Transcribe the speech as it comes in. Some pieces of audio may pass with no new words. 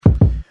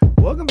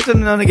Welcome to the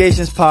No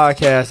Negations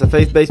Podcast, a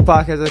faith-based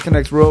podcast that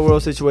connects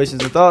real-world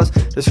situations and thoughts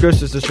to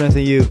scriptures to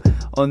strengthen you.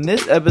 On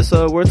this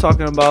episode, we're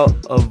talking about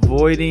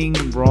avoiding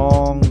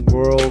wrong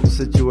world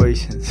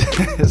situations.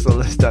 So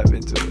let's dive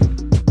into it.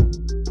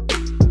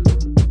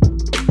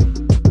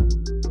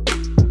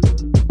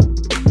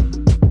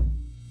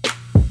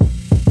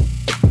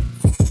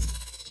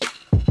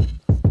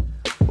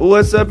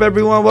 What's up,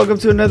 everyone? Welcome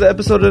to another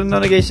episode of the No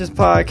Negations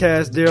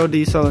Podcast. Darrell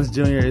Sullins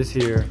Jr. is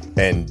here.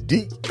 And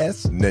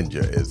DS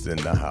Ninja is in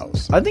the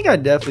house. I think I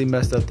definitely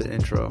messed up the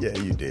intro. Yeah,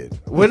 you did.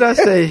 What did I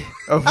say?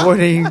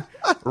 Avoiding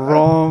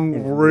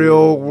wrong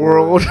real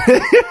world.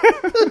 Yeah,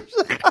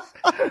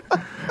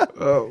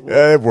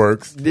 it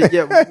works.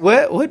 Yeah,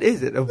 what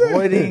is it?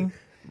 Avoiding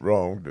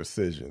wrong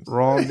decisions.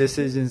 Wrong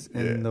decisions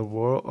in the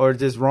world, or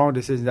just wrong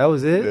decisions. That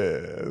was it.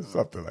 Yeah,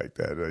 something like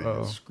that.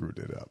 You screwed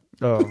it up.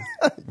 Oh,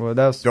 well,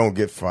 that was. Don't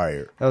get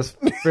fired. That was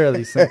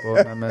fairly simple,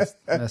 and I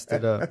messed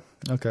it up.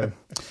 Okay,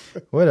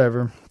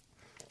 whatever.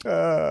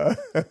 Dad,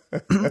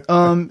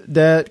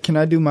 can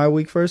I do my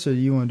week first, or do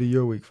you want to do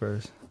your week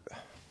first?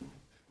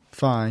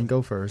 Fine,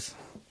 go first.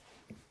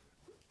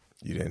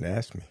 You didn't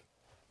ask me.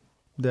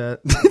 Dad,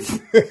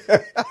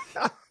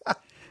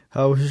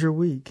 how was your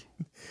week?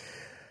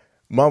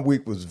 My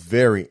week was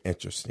very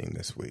interesting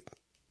this week.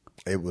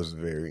 It was a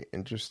very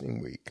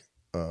interesting week.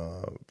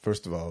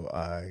 First of all,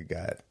 I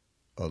got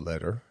a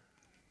letter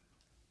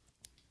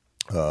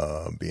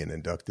being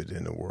inducted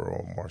in the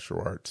World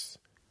Martial Arts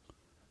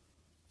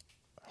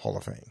Hall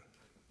of Fame.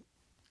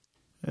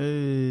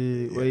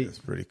 Hey, wait. It's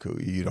pretty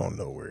cool. You don't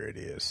know where it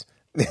is.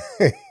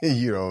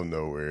 You don't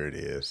know where it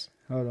is.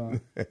 Hold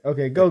on.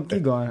 Okay,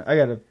 keep going. I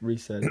got to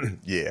reset it.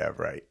 Yeah,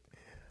 right.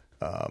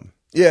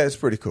 Yeah, it's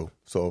pretty cool.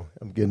 So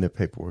I'm getting the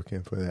paperwork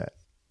in for that.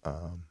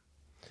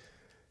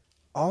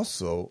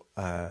 Also,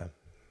 I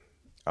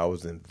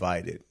was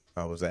invited.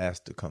 I was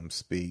asked to come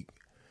speak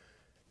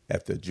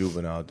at the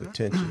juvenile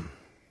detention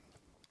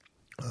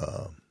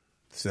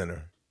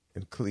center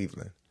in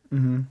Cleveland.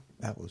 Mm-hmm.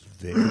 That was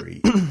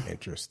very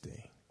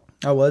interesting.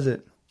 How was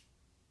it?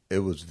 It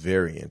was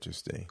very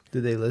interesting.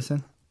 Did they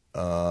listen?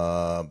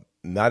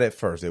 Not at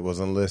first. They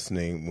wasn't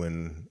listening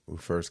when we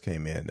first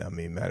came in. I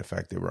mean, matter of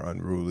fact, they were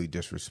unruly,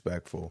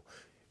 disrespectful.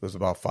 It was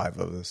about 5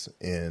 of us,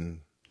 and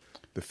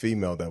the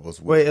female that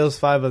was with. Wait, it was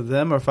 5 of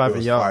them or 5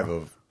 of y'all? 5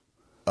 of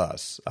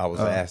us. I was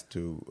asked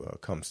to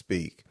come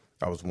speak.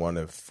 I was one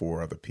of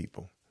 4 other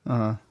people.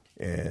 Uh-huh.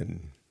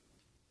 And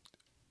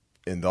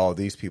all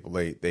these people,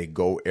 they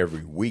go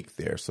every week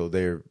there, so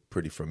they're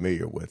pretty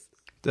familiar with.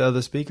 The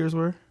other speakers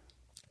were?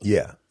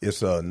 Yeah,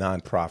 it's a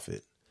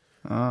nonprofit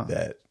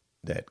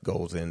that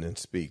goes in and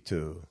speak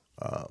to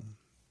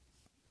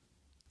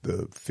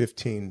the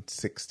 15,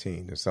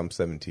 16, and some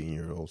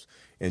 17-year-olds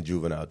in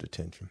juvenile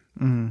detention.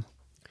 Mm-hmm.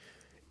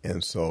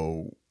 And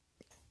so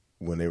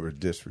when they were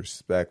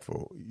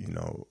disrespectful,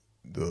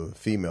 the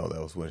female that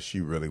was with,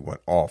 she really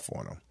went off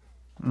on them.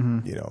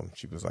 Mm-hmm.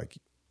 She was like,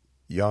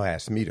 y'all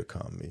asked me to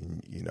come,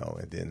 and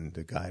then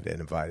the guy that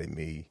invited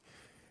me,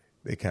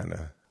 they kind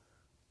of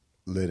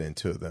lit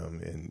into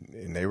them,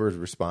 and they were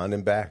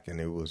responding back,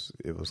 and it was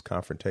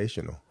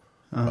confrontational,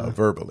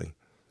 verbally,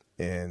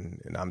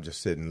 and I'm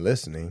just sitting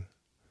listening,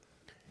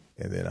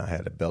 and then I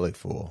had a belly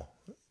full,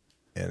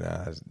 and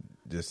I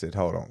just said,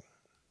 hold on.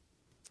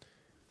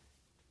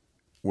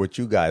 What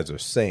you guys are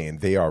saying,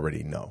 they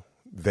already know.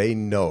 They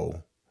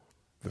know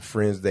the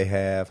friends they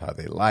have, how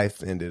their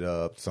life ended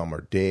up. Some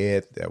are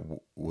dead that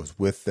was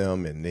with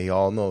them, and they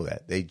all know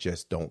that. They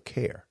just don't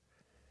care.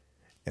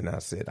 And I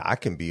said, I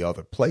can be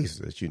other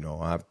places.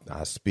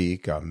 I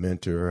speak, I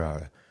mentor,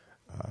 I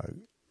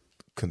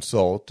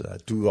consult, I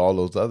do all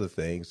those other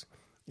things,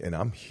 and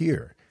I'm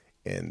here.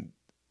 And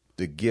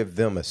to give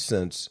them a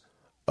sense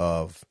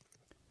of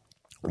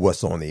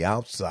what's on the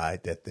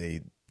outside, that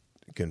they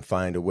can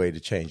find a way to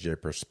change their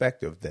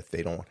perspective, that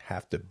they don't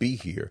have to be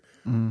here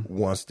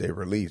once they're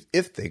released,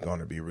 if they're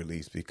going to be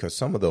released, because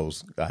some of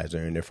those guys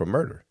are in there for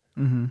murder,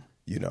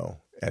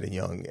 at a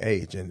young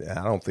age. And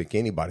I don't think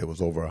anybody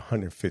was over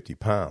 150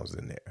 pounds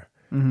in there.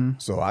 Mm-hmm.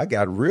 So I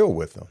got real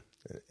with them.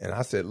 And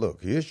I said,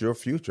 look, here's your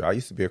future. I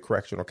used to be a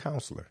correctional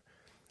counselor.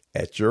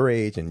 At your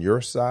age and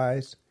your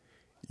size,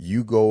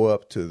 you go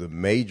up to the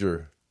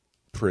major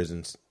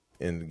prisons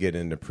and get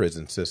in the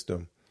prison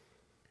system,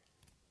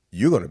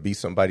 you're going to be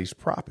somebody's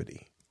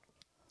property.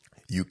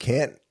 You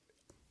can't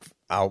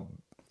out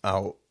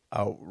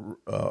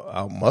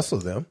muscle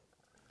them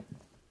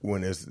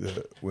when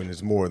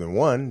it's more than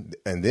one,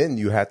 and then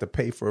you have to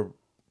pay for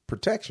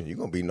protection. You're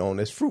going to be known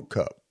as fruit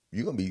cup.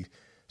 You're going to be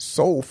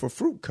sold for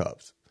fruit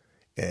cups.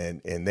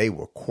 And they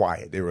were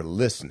quiet. They were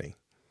listening.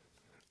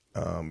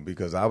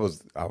 Because I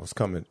was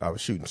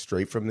shooting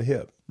straight from the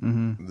hip,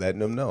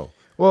 letting them know.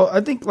 Well,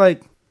 I think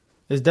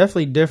it's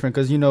definitely different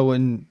because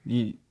when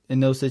in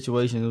those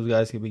situations, those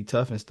guys can be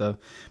tough and stuff.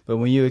 But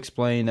when you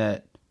explain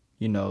that,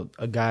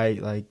 a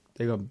guy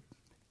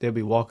they'll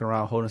be walking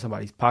around holding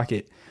somebody's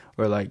pocket,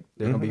 or they're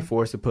gonna be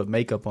forced to put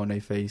makeup on their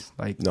face,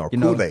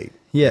 Kool-Aid.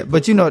 Yeah,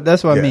 but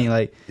that's what I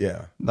mean.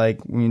 Yeah.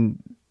 When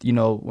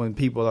when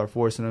people are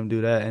forcing them to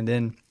do that, and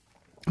then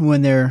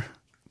when they're,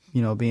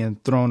 being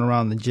thrown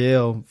around the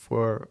jail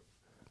for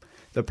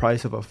the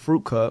price of a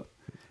fruit cup.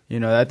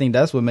 I think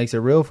that's what makes it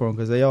real for them,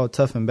 because they all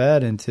tough and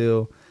bad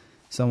until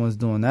someone's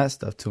doing that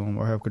stuff to them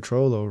or have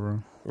control over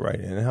them. Right.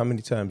 And how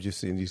many times you've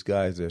seen these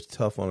guys that's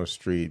tough on the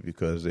street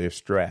because they're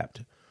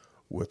strapped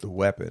with a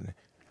weapon,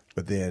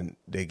 but then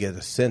they get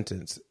a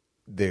sentence,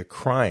 they're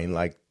crying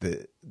like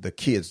the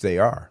kids they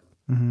are,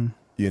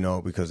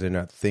 because they're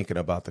not thinking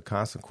about the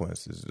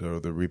consequences or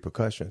the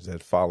repercussions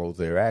that follow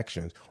their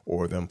actions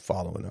or them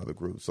following other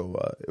groups. So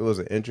it was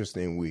an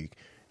interesting week,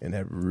 and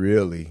that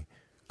really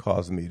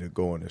caused me to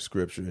go into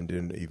scripture and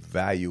then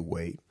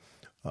evaluate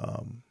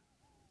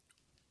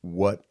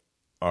what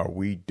are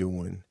we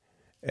doing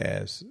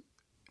as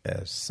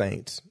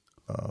saints,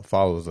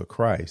 followers of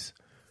Christ,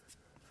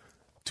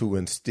 to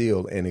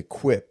instill and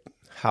equip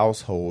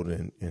household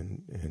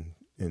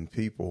and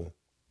people,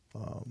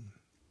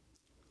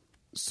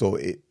 so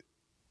it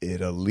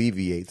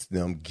alleviates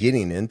them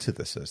getting into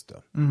the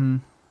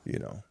system.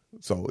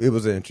 So it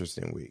was an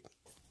interesting week.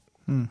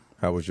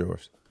 How was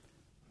yours?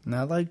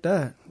 Not like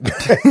that.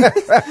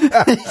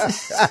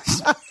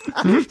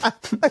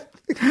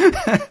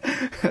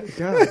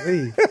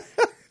 Golly.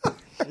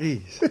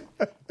 Jeez.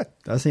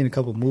 I seen a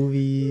couple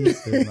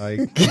movies and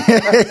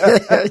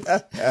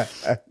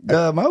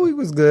my week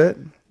was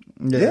good.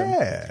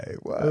 Yeah,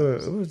 it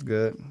was. It was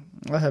good.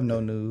 I have no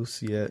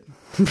news yet.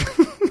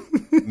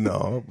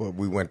 No, but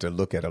we went to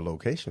look at a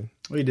location.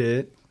 We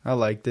did. I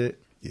liked it.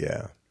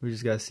 Yeah. We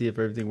just got to see if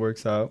everything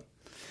works out.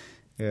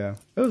 Yeah.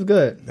 It was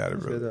good.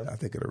 I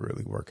think it'll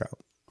really work out.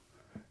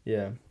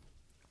 Yeah.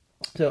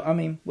 So,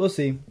 we'll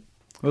see.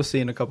 We'll see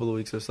in a couple of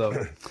weeks or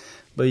so.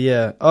 But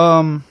yeah.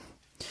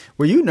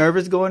 Were you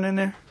nervous going in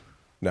there?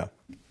 No.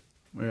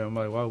 Yeah, I'm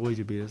like, why would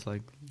you be? It's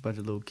like a bunch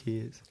of little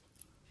kids.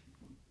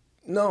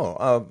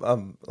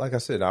 No. Like I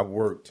said, I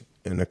worked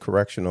in the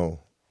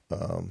correctional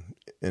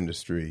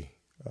industry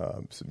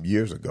some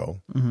years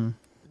ago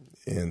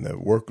in the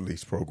work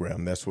release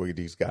program. That's where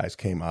these guys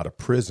came out of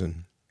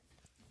prison.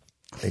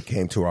 They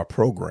came to our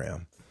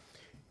program,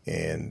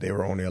 and they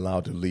were only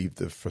allowed to leave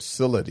the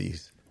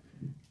facilities.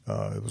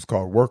 It was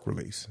called work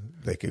release.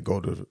 They could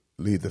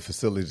leave the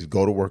facilities,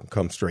 go to work, and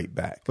come straight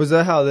back. Was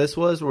that how this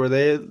was? Were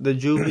they the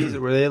juvies?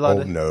 Were they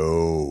allowed? Oh,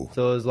 no.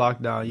 So it was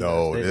locked down.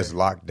 No, it's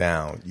locked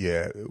down.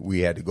 Yeah,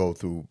 we had to go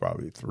through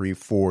probably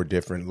 3-4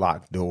 different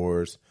locked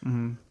doors.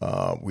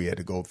 We had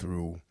to go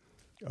through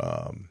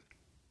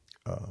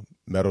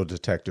metal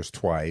detectors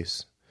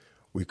twice.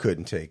 We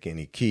couldn't take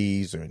any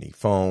keys or any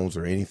phones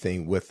or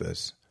anything with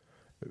us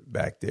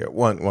back there.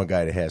 One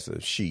guy that has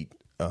a sheet,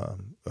 a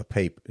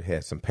paper,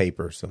 had some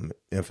paper, some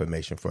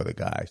information for the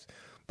guys.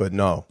 But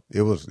no,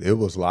 it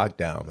was locked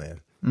down,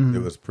 man.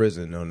 It was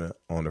prison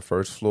on the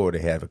first floor.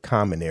 They have a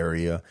common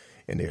area,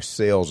 and there's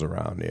cells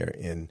around there.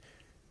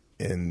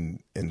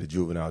 In the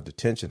juvenile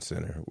detention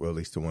center, well, at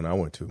least the one I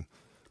went to,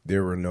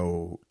 there were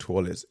no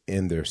toilets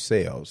in their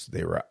cells.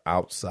 They were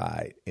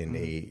outside, and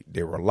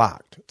they were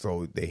locked,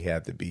 so they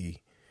had to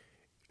be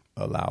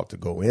allowed to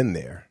go in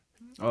there.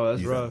 Oh,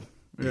 that's rough.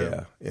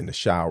 Yeah, in the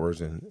showers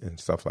and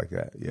stuff like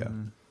that. Yeah,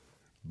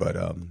 but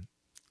and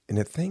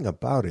the thing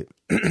about it,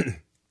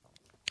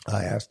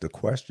 I asked the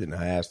question.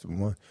 I asked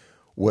them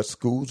what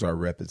schools are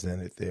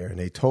represented there, and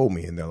they told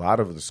me. And a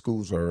lot of the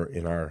schools are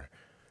in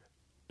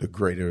the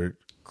greater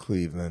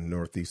Cleveland,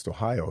 Northeast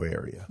Ohio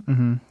area.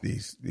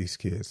 These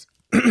kids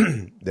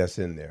that's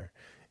in there,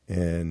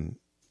 and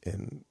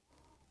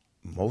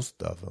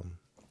most of them,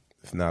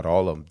 if not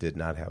all of them, did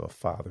not have a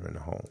father in the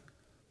home.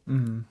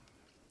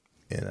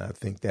 And I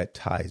think that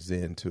ties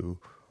into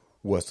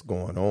what's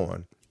going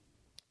on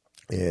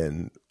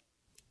and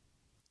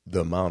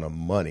the amount of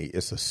money.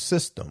 It's a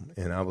system.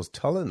 And I was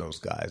telling those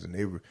guys,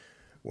 and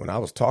when I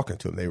was talking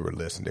to them, they were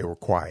listening. They were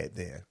quiet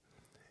then.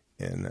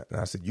 And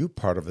I said, you're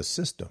part of a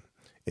system.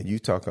 And you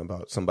talking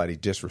about somebody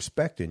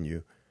disrespecting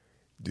you.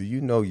 Do you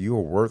know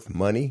you're worth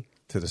money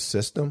to the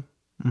system?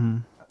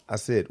 I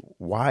said,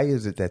 why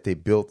is it that they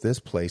built this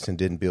place and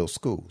didn't build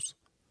schools?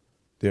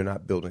 They're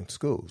not building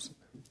schools.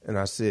 And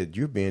I said,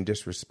 you're being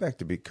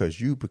disrespected because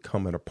you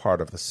becoming a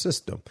part of a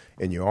system.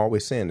 And you're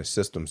always saying the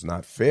system's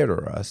not fair to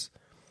us.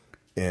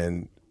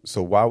 And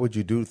so why would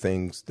you do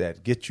things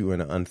that get you in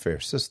an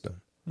unfair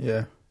system?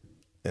 Yeah.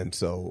 And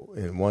so,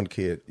 and one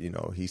kid,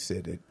 he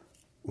said that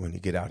when he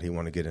get out, he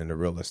want to get into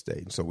real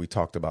estate. And so we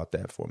talked about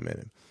that for a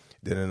minute.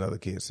 Then another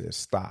kid said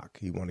stock.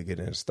 He want to get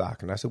into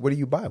stock. And I said, what do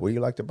you buy? What do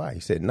you like to buy? He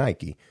said,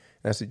 Nike.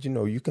 And I said,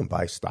 you can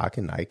buy stock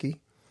in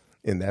Nike,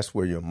 and that's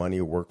where your money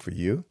will work for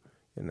you.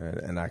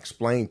 And I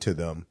explained to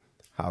them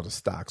how the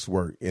stocks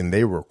work, and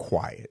they were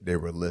quiet. They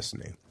were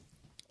listening.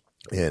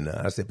 And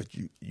I said, but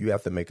you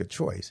have to make a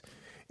choice.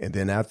 And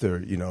then after,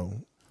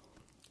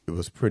 it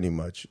was pretty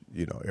much,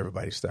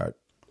 everybody stopped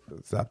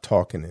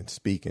talking and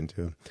speaking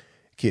to him.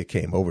 Kid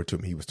came over to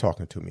me. He was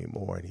talking to me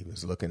more, and he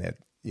was looking at,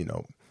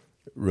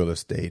 real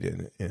estate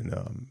and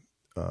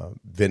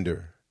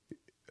vendor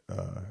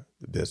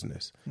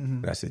business.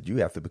 And I said, you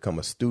have to become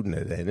a student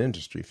of that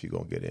industry if you're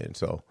going to get in.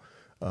 So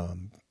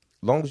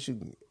long as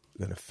you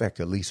can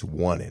affect at least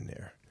one in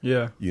there.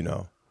 Yeah.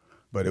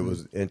 But it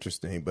was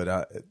interesting.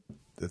 But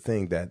the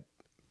thing that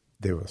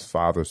there was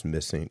fathers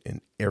missing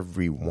in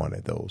every one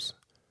of those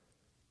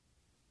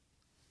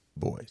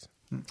boys.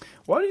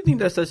 Why do you think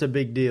that's such a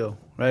big deal,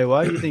 right?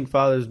 Why do you think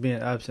fathers being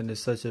absent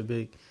is such a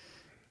big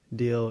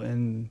deal?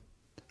 And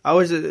I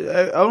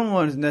don't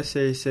want to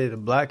necessarily say the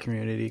black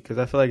community because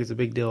I feel like it's a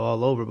big deal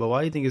all over, but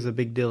why do you think it's a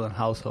big deal in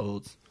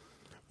households?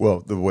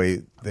 Well, the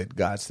way that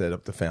God set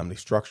up the family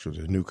structure,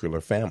 the nuclear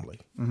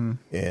family. Mm-hmm.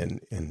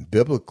 And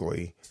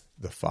biblically,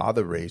 the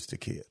father raised the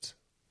kids,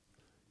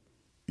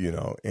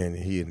 and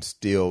he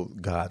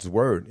instilled God's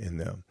word in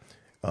them.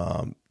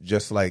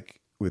 Just like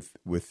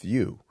with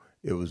you,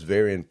 it was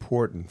very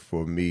important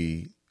for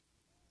me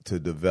to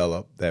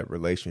develop that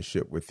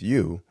relationship with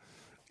you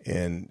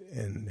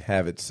and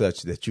have it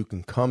such that you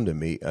can come to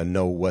me and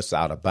know what's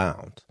out of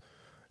bounds.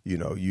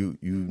 You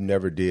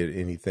never did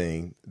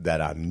anything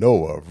that I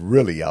know of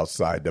really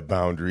outside the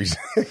boundaries.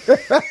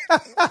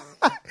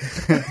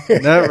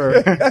 Never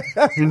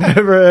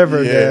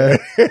ever, Dad.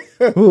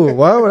 Ooh,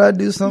 why would I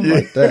do something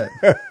like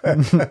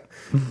that?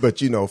 But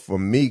for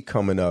me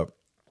coming up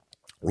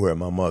where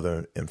my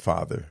mother and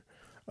father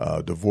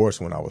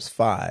divorced when I was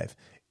 5,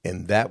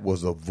 and that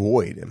was a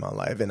void in my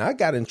life. And I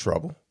got in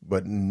trouble,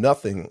 but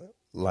nothing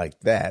like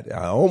that.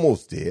 I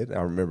almost did.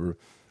 I remember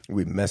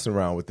we messing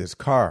around with this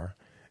car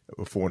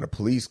before the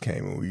police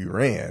came and we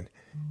ran,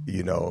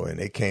 and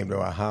they came to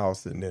our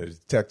house and the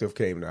detective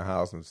came to our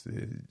house and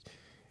said,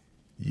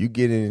 you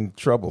get in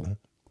trouble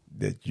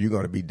that you're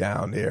going to be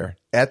down there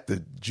at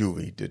the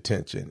juvie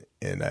detention.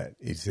 And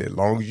he said, as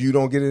long as you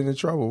don't get into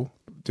trouble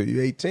till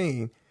you're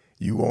 18,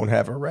 you won't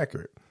have a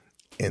record.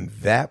 And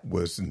that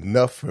was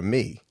enough for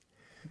me.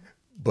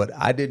 But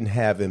I didn't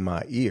have in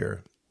my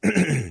ear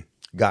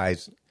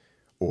guys,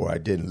 or I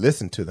didn't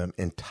listen to them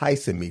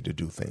enticing me to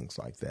do things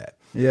like that.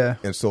 Yeah.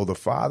 And so the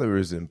father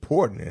is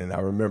important. And I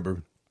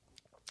remember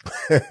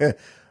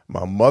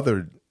my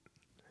mother,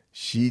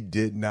 she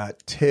did not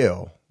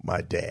tell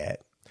my dad.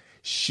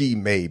 She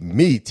made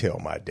me tell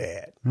my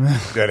dad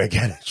that I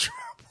got in trouble.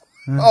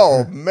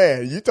 Oh,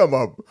 man. You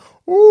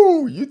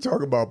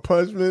talking about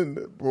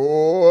punishment,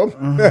 boy.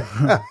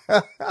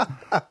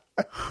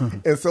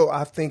 And so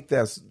I think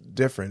that's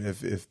different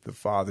if the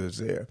father's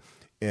there.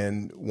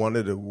 And one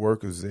of the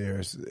workers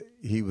there,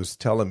 he was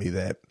telling me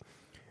that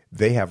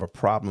they have a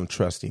problem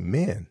trusting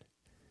men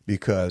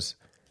because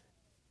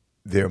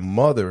their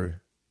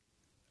mother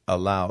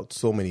allowed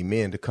so many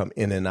men to come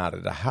in and out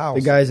of the house.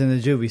 The guys in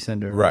the juvie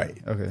center. Right.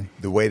 Okay.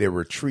 The way they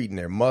were treating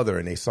their mother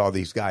and they saw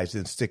these guys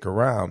didn't stick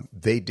around,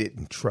 they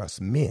didn't trust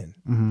men.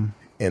 Mm-hmm.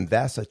 And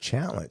that's a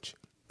challenge.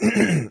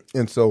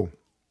 And so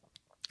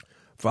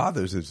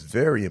fathers is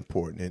very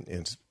important,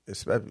 and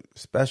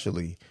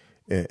especially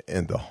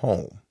in the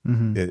home.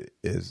 Mm-hmm.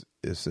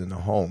 It's in the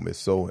home. It's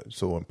so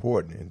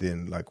important. And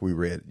then, like we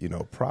read,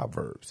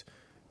 Proverbs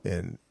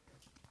and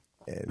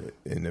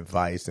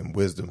advice and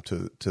wisdom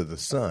to the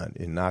son,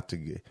 and not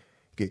to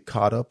get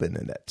caught up in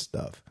that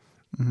stuff.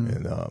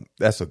 Mm-hmm. And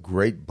that's a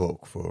great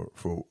book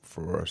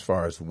for as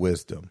far as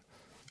wisdom.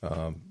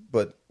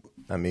 But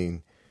I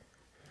mean,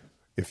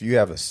 if you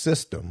have a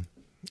system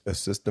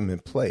in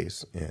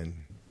place,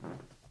 and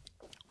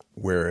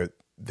where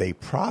they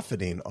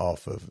profiting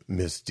off of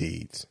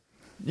misdeeds,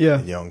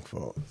 in young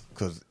folks,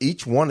 because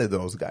each one of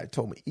those guys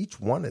told me, each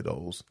one of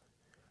those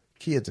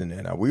kids in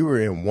there. Now we were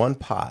in one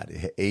pod, it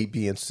had A,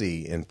 B, and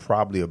C, and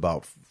probably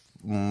about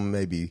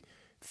maybe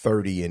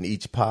 30 in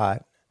each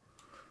pod.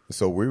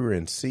 So we were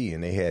in C,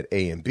 and they had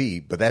A and B,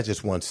 but that's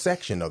just one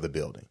section of the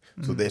building.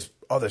 Mm-hmm. So there's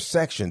other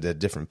sections at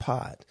different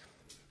pods.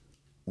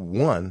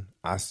 One,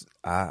 I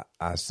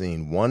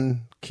seen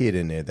one kid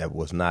in there that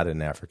was not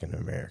an African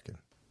American.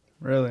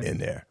 Really? In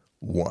there,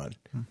 one.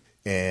 Hmm.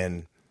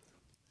 And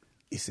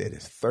he said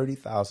it's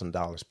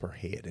 $30,000 per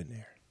head in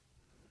there.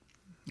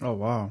 Oh,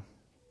 wow.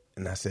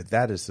 And I said,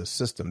 that is the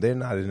system. They're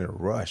not in a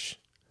rush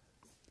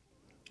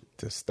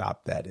to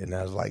stop that. And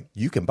I was like,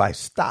 you can buy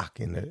stock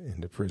in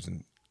the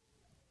prison.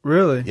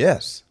 Really?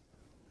 Yes.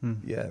 Hmm.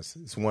 Yes.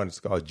 It's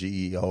called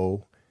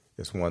GEO.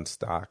 It's one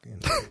stock.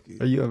 And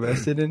are you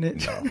invested in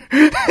it? No.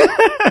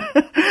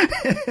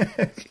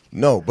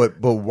 No, but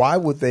why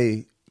would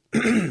they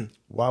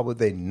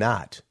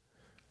not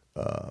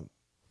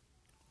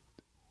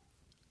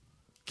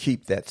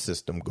keep that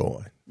system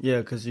going? Yeah,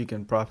 because you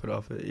can profit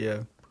off it.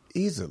 Yeah,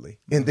 easily.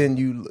 And then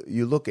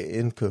you look at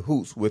in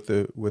cahoots with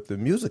the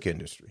music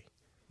industry,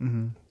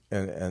 mm-hmm.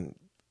 and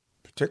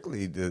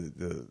particularly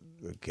the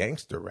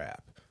gangster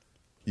rap.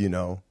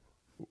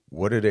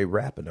 What are they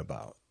rapping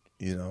about?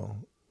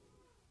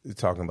 They're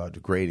talking about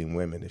degrading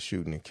women and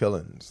shooting and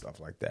killing and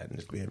stuff like that, and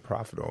it's being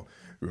profitable.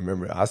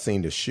 Remember, I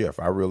seen the shift.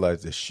 I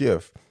realized the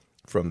shift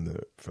from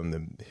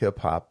the hip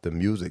hop, the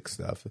music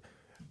stuff,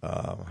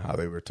 how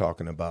they were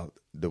talking about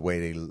the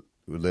way they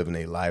were living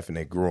their life and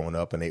they growing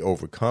up and they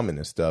overcoming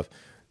and stuff,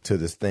 to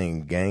this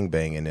thing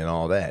gangbanging and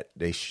all that.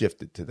 They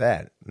shifted to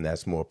that, and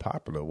that's more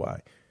popular.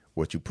 Why?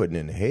 What you putting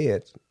in the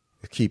heads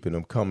is keeping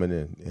them coming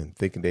in and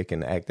thinking they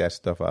can act that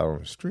stuff out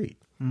on the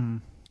street.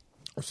 Mm.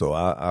 So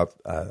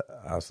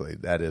I'll say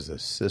that is a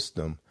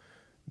system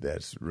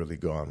that's really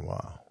gone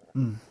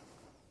wild.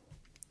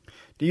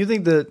 Do you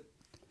think that,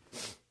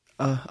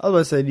 I was about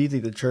to say, do you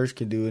think the church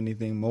can do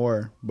anything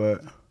more?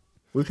 But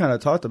we kind of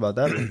talked about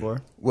that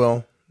before.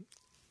 Well,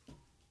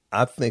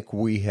 I think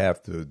we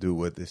have to do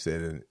what they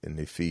said in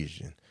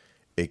Ephesians,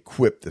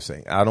 equip the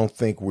saints. I don't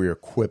think we're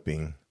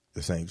equipping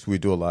the saints. We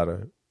do a lot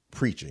of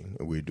preaching,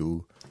 and we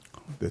do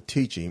the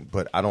teaching,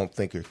 but I don't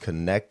think it's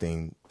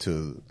connecting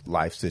to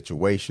life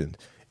situations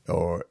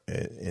or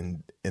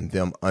in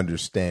them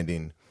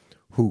understanding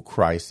who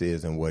Christ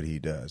is and what he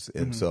does.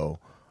 And so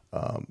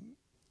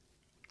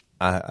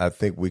I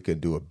think we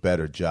could do a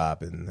better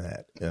job in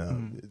that.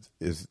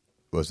 It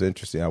was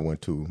interesting.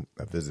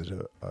 I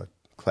visited a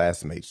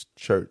classmate's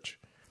church.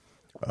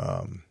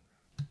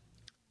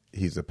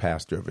 He's a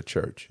pastor of a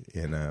church,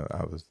 and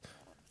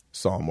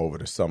saw him over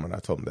the summer, and I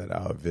told him that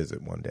I would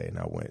visit one day, and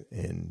I went,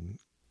 and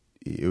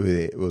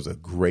it was a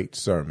great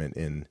sermon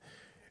in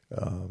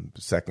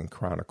 2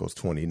 Chronicles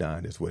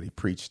 29 is what he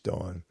preached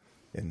on,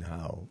 and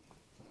how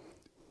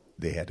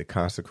they had to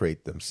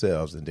consecrate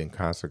themselves and then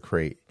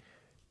consecrate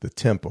the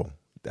temple.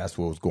 That's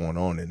what was going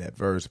on in that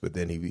verse. But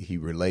then he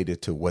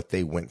related to what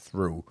they went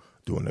through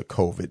during the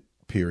COVID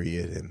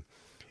period,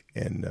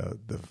 and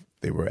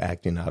they were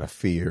acting out of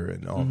fear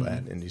and all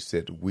that. And he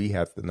said, we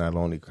have to not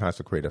only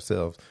consecrate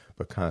ourselves,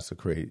 but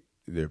consecrate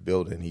their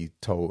building. He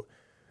told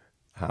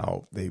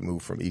how they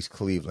moved from East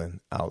Cleveland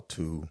out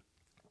to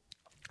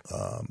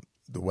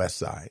the west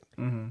side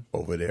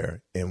over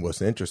there. And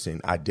what's interesting,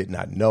 I did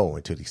not know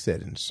until he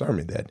said in the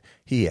sermon that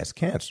he has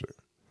cancer.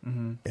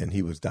 And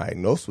he was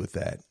diagnosed with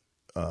that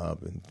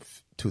in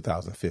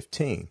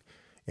 2015.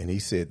 And he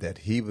said that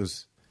he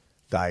was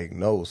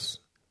diagnosed,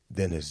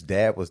 then his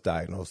dad was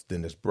diagnosed,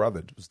 then his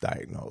brother was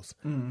diagnosed.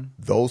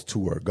 Those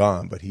two are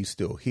gone, but he's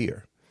still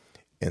here.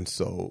 And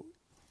so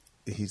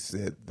he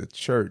said the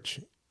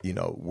church,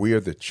 we're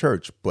the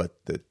church,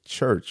 but the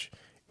church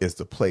is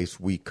the place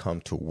we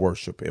come to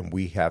worship, and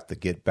we have to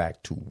get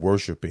back to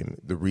worshiping.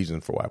 The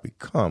reason for why we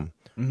come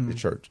to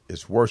church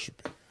is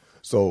worshiping.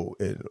 So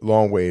a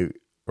long way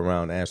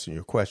around answering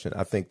your question,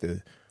 I think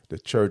the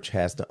church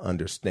has to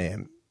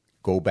understand,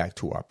 go back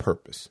to our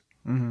purpose.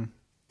 And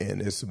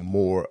it's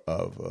more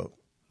of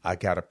I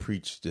got to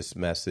preach this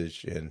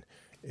message and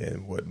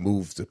what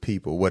moves the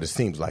people, what it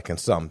seems like in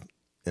some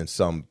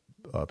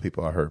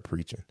people I heard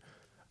preaching.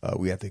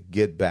 We have to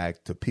get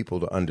back to people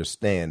to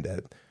understand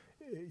that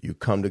you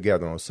come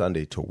together on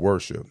Sunday to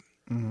worship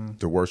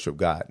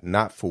God,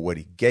 not for what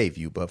he gave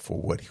you, but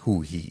for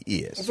who he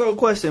is. So,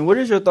 question, what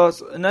is your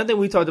thoughts? And I think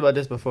we talked about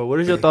this before. What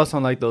is your thoughts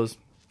on like those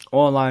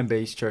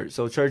online-based church?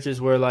 So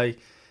churches where like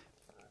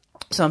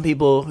some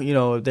people,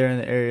 if they're in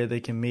the area,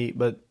 they can meet,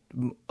 but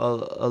a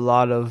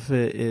lot of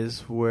it is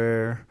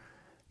where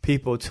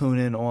people tune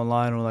in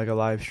online on like a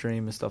live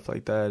stream and stuff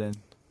like that. And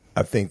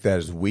I think that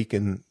has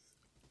weakened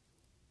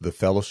the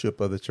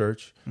fellowship of the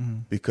church,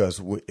 because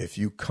if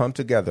you come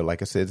together,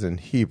 like it says in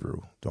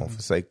Hebrew, don't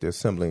forsake the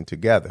assembling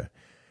together.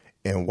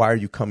 And why are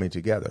you coming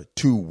together?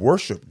 To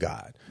worship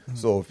God.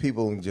 So if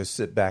people can just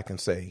sit back and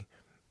say,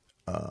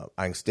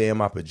 I can stay in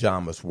my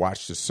pajamas,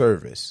 watch the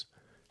service.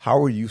 How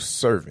are you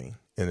serving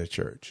in a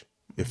church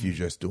if you're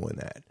just doing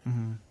that?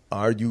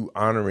 Are you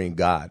honoring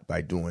God by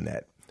doing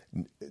that?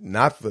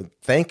 Not for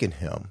thanking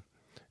him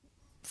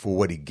for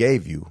what he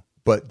gave you,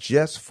 but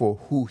just for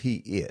who he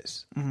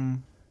is.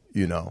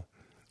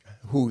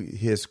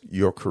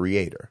 Your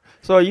creator.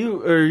 So are you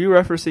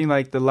referencing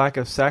like the lack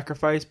of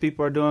sacrifice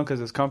people are doing because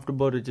it's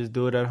comfortable to just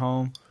do it at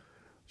home?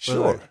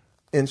 Sure.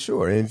 And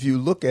if you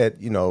look at,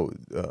 2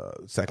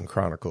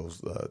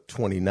 Chronicles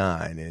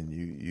 29, and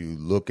you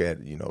look at,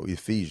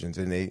 Ephesians,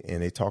 and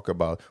they talk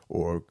about,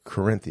 or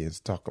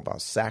Corinthians talk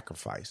about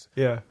sacrifice.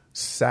 Yeah.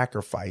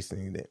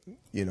 Sacrificing,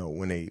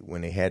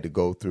 when they had to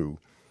go through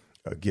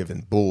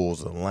giving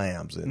bulls and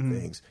lambs and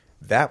things,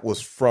 that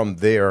was from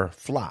their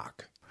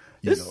flock.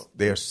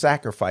 They're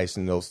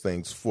sacrificing those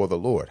things for the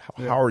Lord.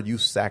 How are you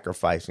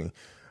sacrificing?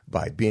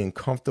 By being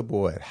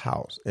comfortable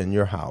in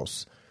your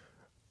house,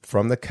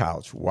 from the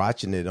couch,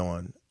 watching it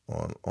on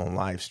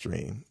live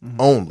stream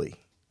only.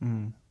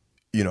 I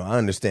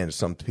understand there's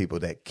some people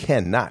that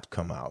cannot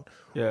come out,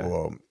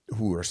 or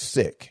who are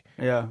sick.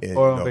 Or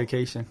on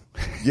vacation.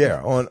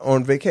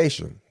 on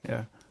vacation.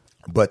 Yeah.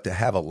 But to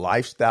have a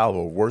lifestyle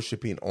of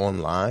worshiping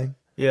online.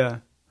 Yeah.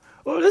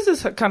 Well, this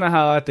is kind of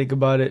how I think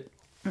about it.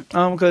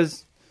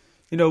 Because,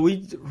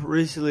 we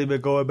recently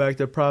been going back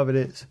to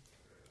Providence.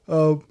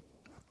 The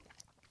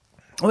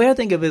way I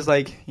think of it is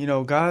like,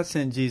 God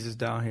sent Jesus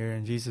down here,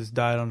 and Jesus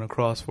died on the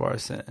cross for our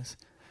sins.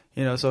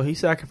 So he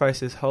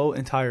sacrificed his whole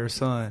entire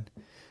son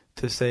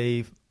to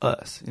save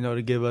us,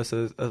 to give us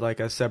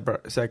a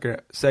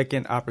separate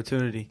second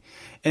opportunity.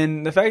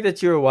 And the fact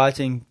that you're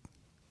watching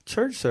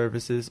church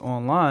services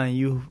online,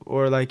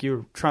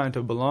 you're trying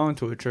to belong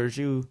to a church,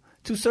 you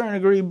to a certain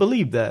degree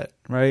believe that,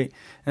 right?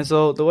 And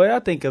so the way I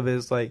think of it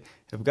is like,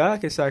 if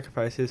God can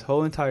sacrifice his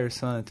whole entire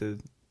son to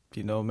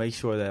make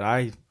sure that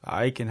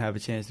I can have a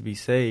chance to be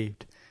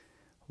saved,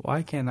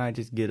 why can't I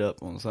just get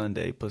up on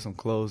Sunday, put some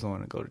clothes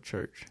on, and go to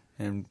church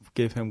and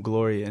give him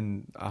glory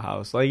in a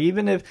house? Like,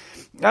 even if,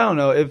 I don't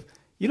know, if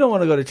you don't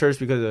want to go to church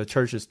because the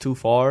church is too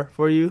far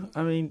for you,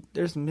 I mean,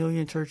 there's a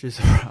million churches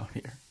around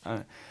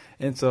here.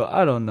 And so,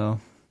 I don't know.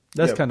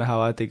 That's kind of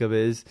how I think of it,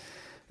 is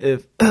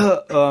if,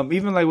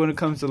 even like when it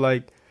comes to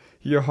like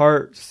your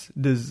heart's,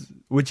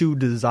 what you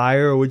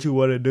desire or what you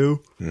want to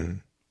do.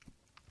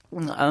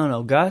 Mm-hmm. I don't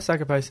know. God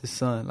sacrificed his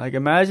son. Like,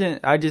 imagine,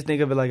 I just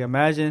think of it like,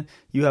 imagine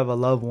you have a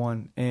loved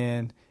one,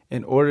 and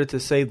in order to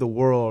save the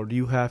world,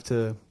 you have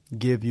to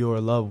give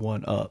your loved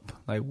one up.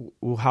 Like,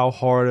 how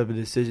hard of a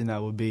decision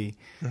that would be.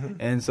 Mm-hmm.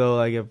 And so,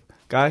 like, if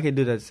God can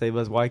do that to save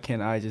us, why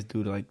can't I just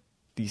do, like,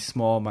 these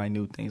small,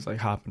 minute things, like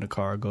hop in the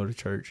car, go to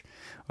church,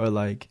 or,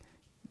 like,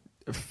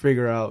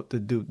 figure out to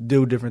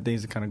do different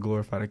things to kind of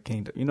glorify the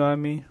kingdom. You know what I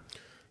mean?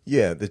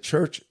 Yeah, the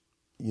church,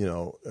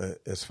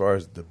 as far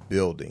as the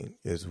building,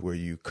 is where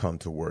you come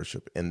to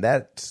worship. And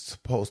that's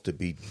supposed to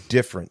be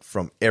different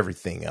from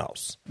everything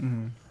else.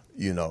 Mm-hmm.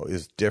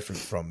 It's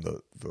different from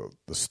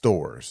the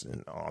stores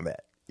and all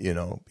that,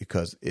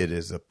 because it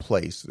is a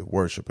place to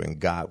worship, and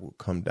God will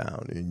come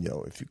down. And,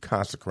 if you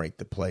consecrate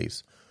the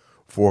place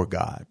for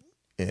God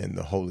and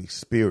the Holy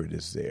Spirit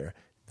is there,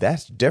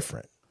 that's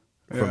different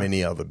from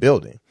any other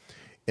building.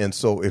 And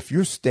so if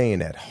you're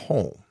staying at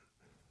home,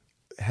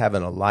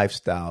 having a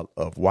lifestyle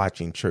of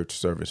watching church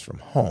service from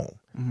home,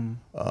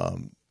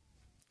 mm-hmm.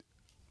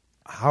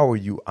 How are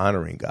you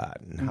honoring God,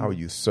 and how are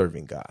you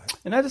serving God?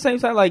 And at the same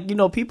time, like,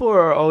 people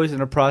are always in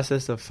the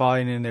process of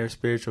finding their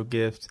spiritual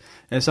gifts,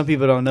 and some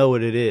people don't know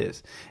what it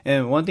is.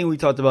 And one thing we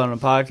talked about on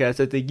the podcast,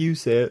 I think you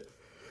said,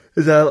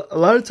 is that a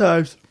lot of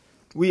times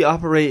we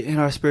operate in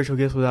our spiritual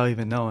gifts without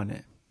even knowing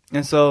it.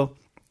 And so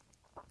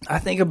I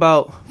think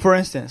about, for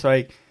instance,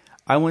 like,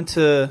 I went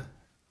to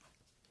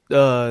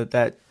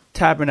that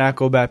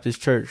Tabernacle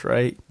Baptist Church,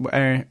 right?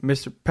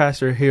 Mr.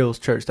 Pastor Hill's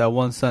church, that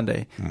one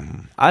Sunday.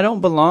 Mm-hmm. I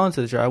don't belong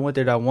to the church. I went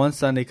there that one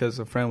Sunday because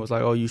a friend was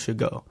like, oh, you should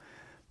go.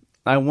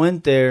 I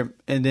went there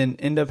and then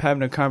ended up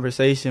having a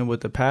conversation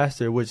with the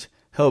pastor, which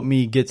helped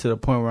me get to the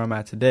point where I'm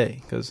at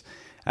today. Because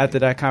after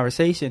that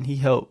conversation, he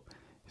helped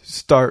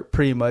start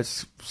pretty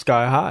much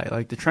Sky High,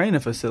 like the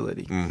training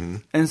facility. Mm-hmm.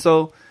 And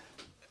so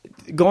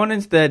going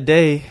into that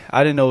day,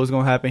 I didn't know what was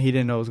going to happen. He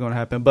didn't know what was going to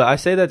happen. But I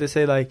say that to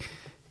say, like,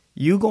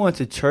 you going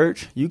to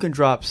church, you can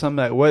drop some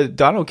that. I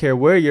don't care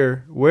where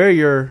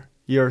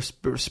your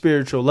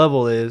spiritual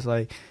level is.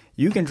 Like,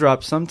 you can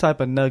drop some type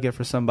of nugget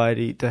for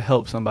somebody to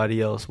help somebody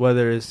else,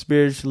 whether it's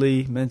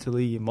spiritually,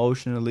 mentally,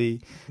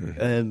 emotionally,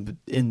 mm-hmm.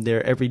 In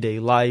their everyday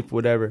life,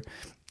 whatever.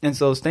 And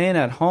so, staying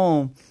at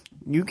home,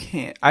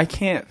 I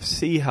can't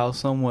see how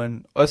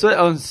someone,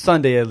 on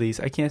Sunday at least,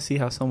 I can't see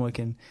how someone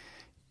can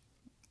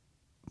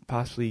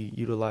possibly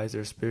utilize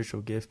their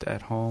spiritual gift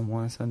at home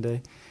on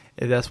Sunday,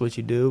 if that's what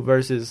you do,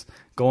 versus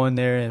going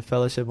there and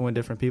fellowshipping with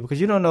different people.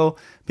 Because you don't know,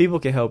 people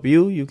can help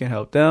you, you can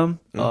help them.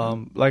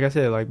 Mm-hmm. Like I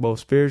said, like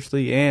both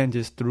spiritually and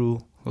just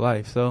through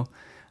life. So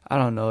I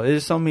don't know.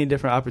 There's so many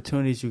different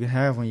opportunities you can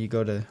have when you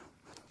go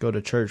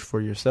to church for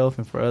yourself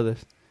and for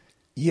others.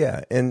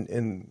 Yeah,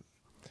 and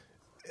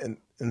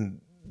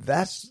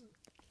that's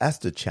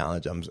the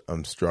challenge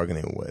I'm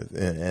struggling with,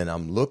 and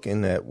I'm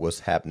looking at what's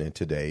happening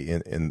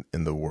today in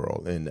the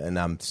world, and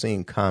I'm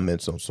seeing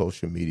comments on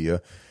social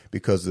media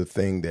because the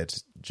thing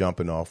that's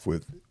jumping off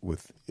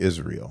with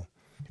Israel,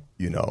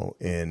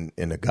 in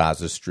the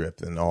Gaza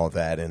Strip and all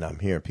that, and I'm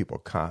hearing people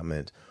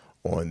comment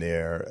on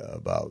there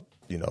about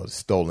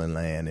stolen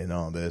land and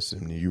all this,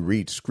 and you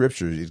read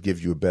scriptures, it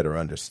gives you a better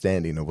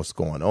understanding of what's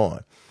going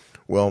on.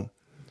 Well,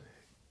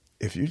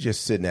 if you're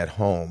just sitting at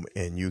home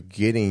and you're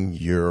getting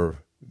your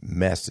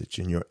message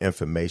and your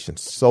information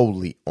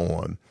solely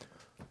on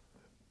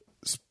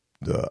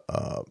the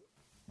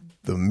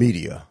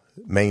media,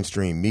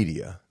 mainstream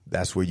media,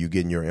 that's where you're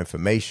getting your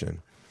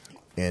information,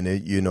 and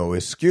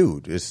it's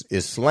skewed,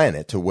 it's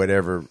slanted to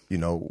whatever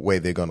way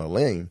they're going to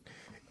lean,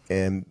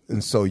 and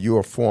so you're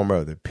a former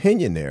of the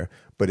opinion there.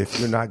 But if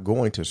you're not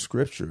going to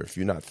Scripture, if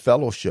you're not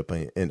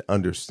fellowshipping and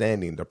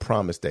understanding the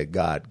promise that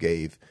God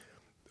gave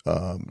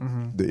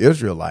mm-hmm. the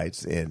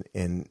Israelites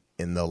in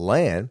the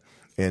land.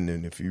 And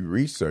then if you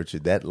research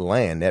it, that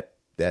land,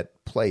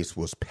 that place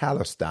was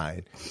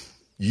Palestine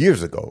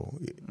years ago,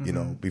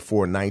 mm-hmm.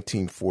 Before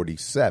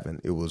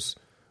 1947. It was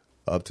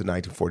up to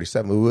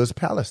 1947. It was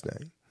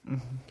Palestine.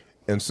 Mm-hmm.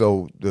 And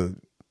so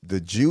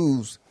the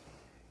Jews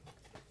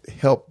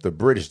helped the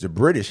British. The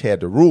British had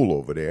to rule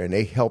over there, and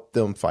they helped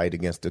them fight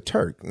against the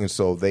Turk. And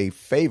so they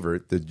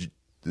favored the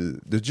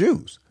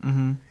Jews.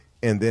 Mm-hmm.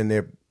 And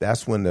then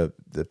that's when the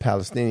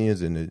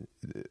Palestinians and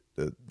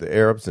the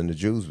Arabs and the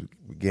Jews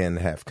began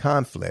to have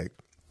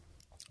conflict,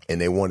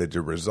 and they wanted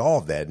to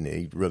resolve that, and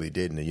they really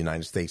did, and the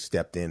United States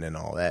stepped in and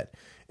all that.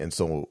 And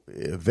so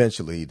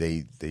eventually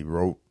they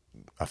wrote,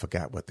 I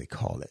forgot what they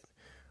call it,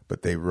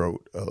 but they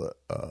wrote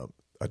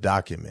a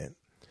document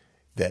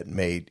that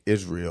made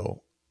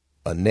Israel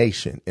a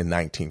nation in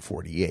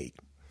 1948.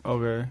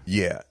 Okay.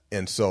 Yeah.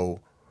 And so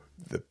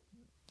the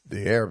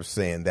Arabs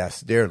saying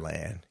that's their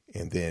land,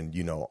 and then,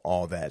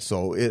 all that.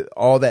 So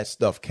all that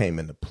stuff came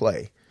into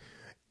play.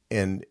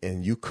 And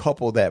you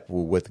couple that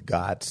with what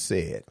God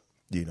said,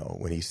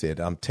 when he said,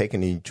 I'm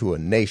taking you to a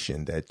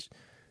nation that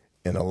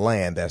in a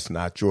land that's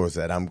not yours,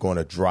 that I'm going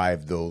to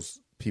drive those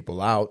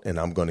people out and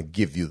I'm going to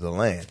give you the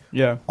land.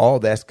 Yeah. All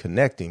that's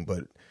connecting.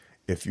 But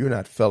if you're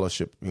not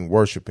fellowshipping,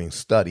 worshiping,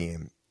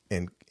 studying,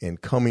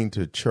 and coming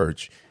to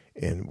church,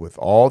 and with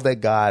all that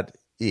God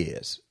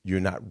is, you're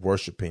not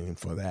worshiping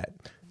for that,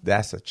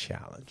 that's a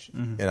challenge.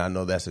 And I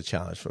know that's a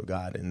challenge for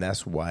God. And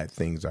that's why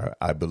things are,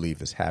 I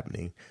believe, is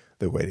happening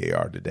the way they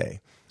are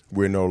today.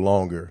 We're no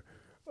longer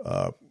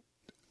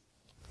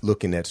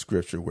looking at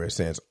scripture where it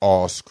says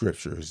all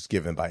scripture is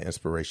given by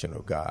inspiration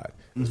of God.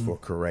 It's for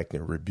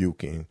correcting,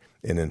 rebuking,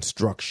 and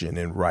instruction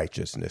in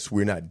righteousness.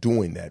 We're not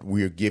doing that.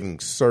 We're giving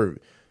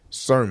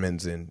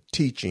sermons and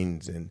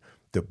teachings and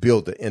to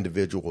build the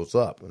individuals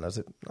up. And I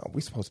said, no,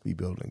 we're supposed to be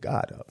building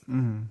God up.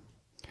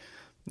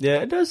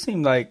 Yeah, it does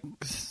seem like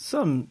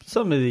some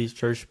of these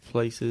church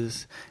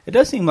places, it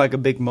does seem like a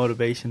big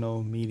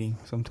motivational meeting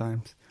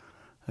sometimes.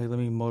 Like, let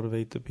me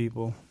motivate the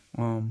people.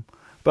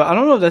 But I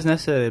don't know if that's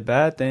necessarily a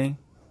bad thing.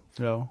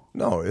 No,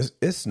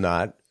 it's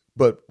not.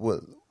 But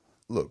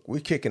look, we're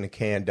kicking the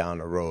can down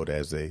the road,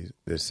 as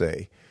they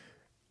say.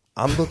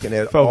 I'm looking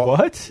at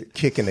what?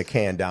 Kicking the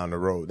can down the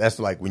road. That's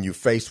like when you're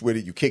faced with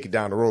it, you kick it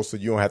down the road so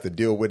you don't have to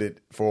deal with it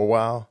for a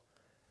while.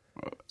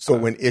 So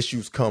when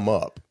issues come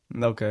up.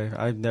 Okay,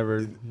 I've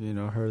never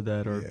heard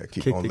that or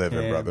keep on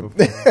living, brother.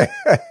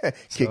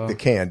 Kick the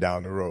can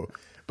down the road.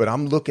 But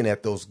I'm looking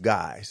at those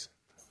guys,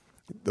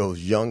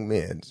 those young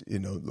men.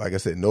 Like I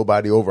said,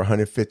 nobody over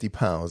 150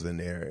 pounds in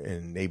there,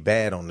 and they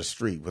bad on the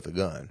street with a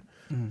gun.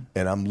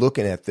 And I'm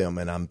looking at them,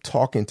 and I'm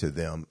talking to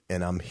them,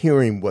 and I'm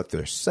hearing what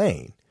they're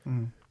saying.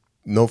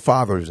 No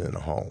fathers in the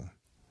home.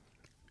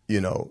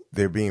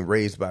 They're being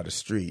raised by the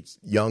streets.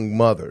 Young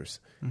mothers.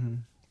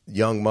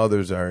 Young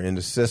mothers are in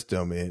the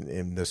system,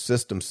 and the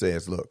system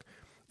says, look,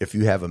 if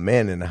you have a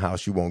man in the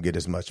house, you won't get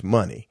as much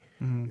money.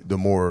 The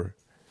more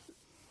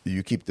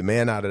you keep the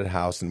man out of the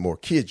house and the more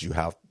kids you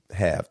have,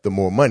 the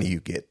more money you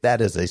get.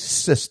 That is a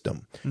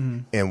system.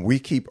 And we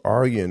keep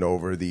arguing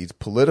over these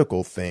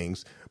political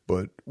things,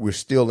 but we're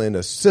still in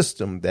a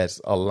system that's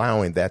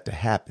allowing that to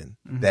happen,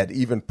 that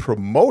even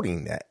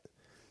promoting that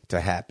to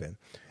happen.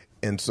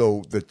 And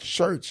so the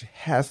church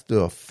has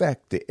to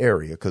affect the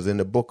area, because in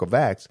the book of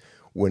Acts,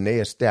 when they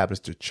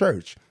established the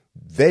church,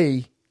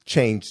 they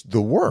changed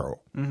the world.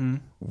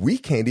 We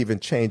can't even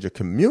change a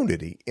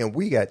community, and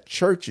we got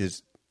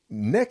churches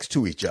next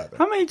to each other.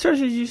 How many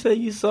churches you say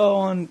you saw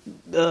on,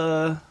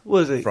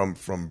 what is it?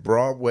 From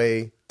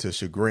Broadway to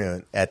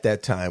Chagrin, at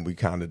that time, we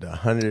counted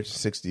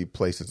 160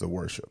 places of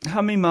worship.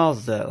 How many miles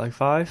is that, like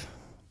 5?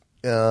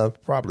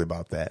 Probably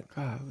about that.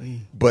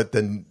 Golly. But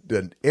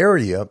the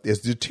area is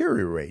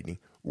deteriorating.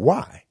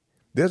 Why?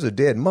 There's a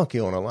dead monkey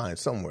on the line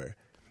somewhere.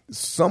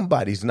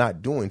 Somebody's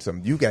not doing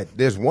something.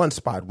 There's one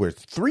spot where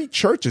 3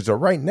 churches are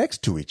right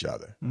next to each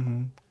other.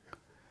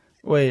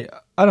 Wait,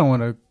 I don't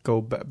want to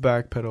go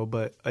backpedal,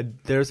 but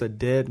there's a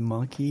dead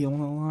monkey on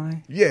the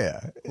line.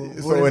 Yeah.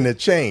 So in the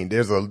chain,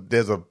 there's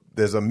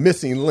a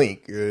missing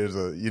link. There's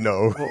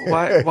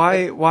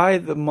Why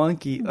the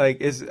monkey?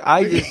 Like,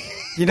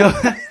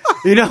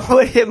 you know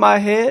what hit my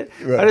head?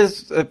 Right. I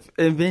just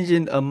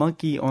envisioned a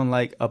monkey on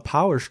like a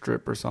power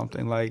strip or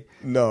something. Like,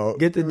 no,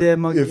 get the dead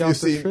monkey off the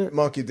strip. If you see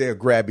monkey, they'll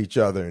grab each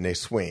other and they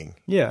swing.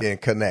 Yeah. And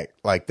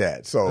connect like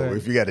that. So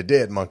if you got a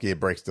dead monkey, it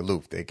breaks the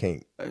loop. They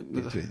can't.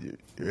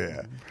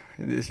 Yeah.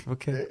 It's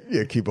okay.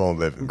 Yeah, keep on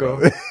living.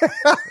 Go.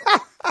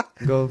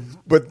 Go.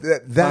 But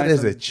that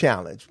is a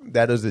challenge.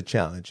 That is a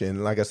challenge.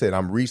 And like I said,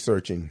 I'm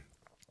researching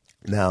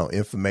now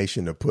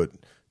information to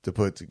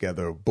put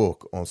together a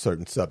book on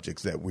certain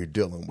subjects that we're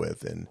dealing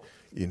with, and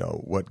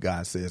what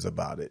God says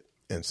about it.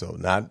 And so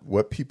not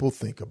what people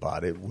think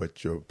about it,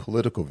 what your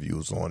political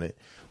views on it,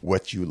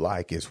 what you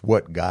like, is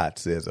what God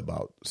says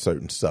about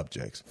certain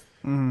subjects.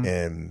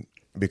 And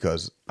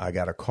because I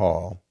got a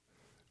call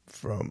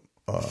from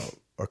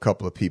a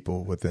couple of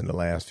people within the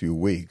last few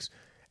weeks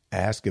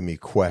asking me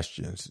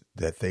questions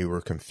that they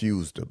were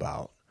confused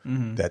about,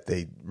 that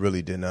they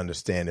really didn't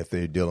understand if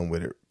they're dealing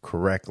with it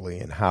correctly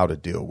and how to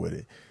deal with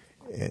it.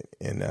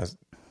 And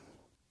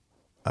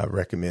I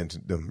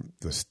recommend them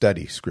to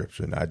study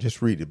scripture. Not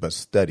just read it, but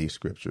study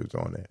scriptures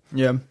on it.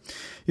 Yeah.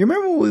 You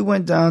remember when we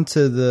went down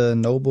to the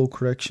Noble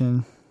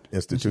Correction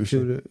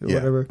Institution? Or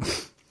whatever?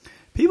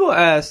 People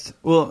asked,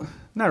 well,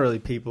 not really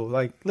people,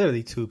 like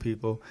literally 2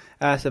 people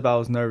asked if I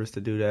was nervous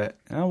to do that.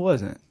 And I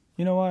wasn't.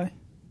 You know why?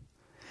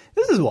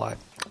 This is why.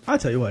 I'll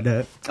tell you why,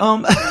 Dad.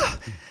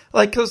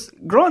 Like, cause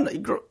growing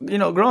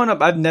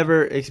up, I've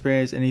never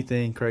experienced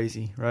anything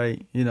crazy,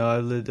 right?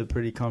 I've lived a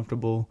pretty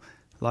comfortable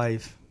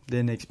life.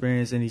 Didn't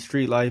experience any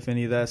street life,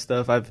 any of that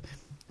stuff. I've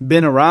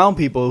been around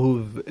people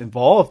who've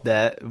involved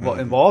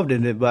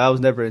in it, but I was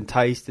never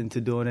enticed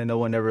into doing it. No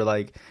one ever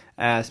like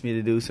asked me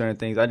to do certain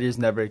things. I just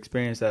never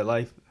experienced that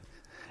life.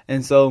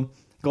 And so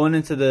going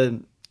into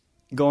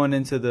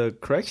the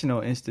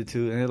correctional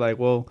institute, and they're like,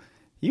 well,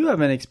 you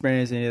haven't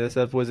experienced any of that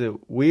stuff. Was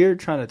it weird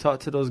trying to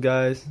talk to those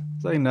guys?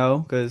 It's like, no,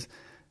 because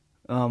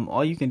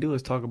all you can do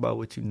is talk about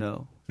what you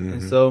know. Mm-hmm.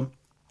 And so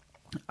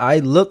I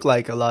look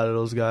like a lot of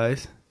those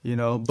guys, you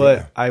know,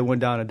 but I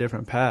went down a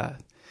different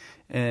path.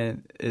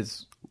 And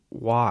it's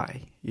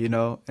why, you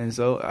know? And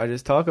so I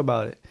just talk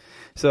about it.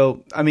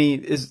 So, I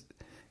mean, it's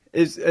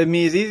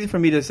easy for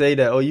me to say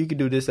that, oh, you could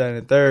do this, that, and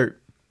the third,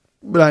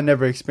 but I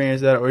never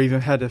experienced that or even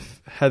had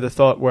the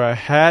thought where I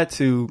had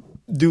to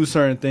do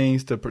certain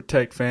things to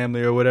protect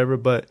family or whatever.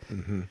 But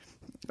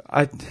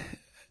I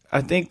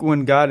think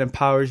when God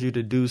empowers you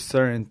to do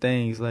certain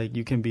things, like,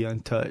 you can be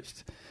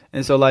untouched.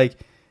 And so, like,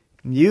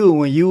 when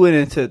you went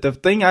into the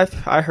thing I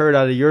heard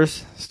out of your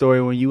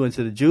story when you went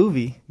to the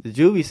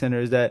juvie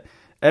center is that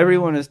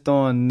everyone is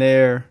throwing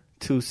their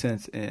 2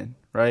 cents in,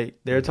 right?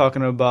 They're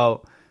talking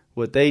about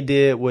what they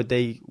did, what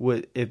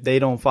if they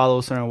don't follow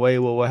a certain way,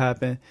 what will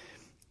happen.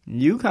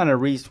 You kind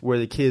of reached where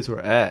the kids were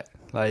at.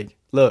 Like,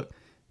 look,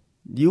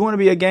 you want to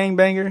be a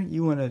gangbanger?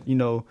 You want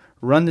to,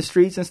 run the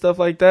streets and stuff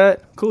like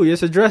that? Cool,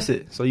 just address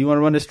it. So you want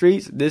to run the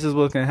streets? This is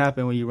what can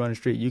happen when you run the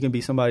street. You can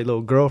be somebody's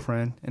little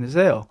girlfriend in his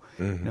cell.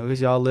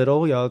 Because y'all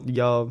little,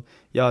 y'all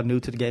new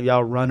to the game.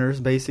 Y'all runners,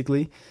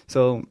 basically.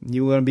 So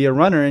you want to be a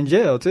runner in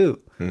jail,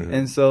 too.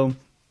 And so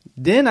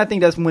then I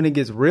think that's when it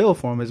gets real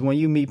for them, is when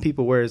you meet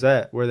people where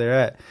they're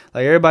at.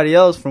 Like, everybody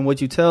else, from what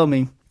you tell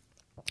me,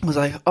 was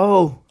like,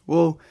 oh,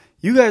 well,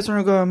 you guys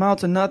aren't going to amount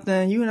to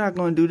nothing. You're not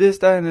going to do this,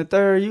 that, and the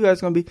third. You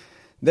guys going to be...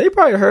 They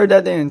probably heard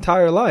that their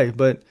entire life,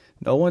 but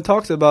no one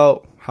talks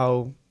about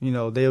how,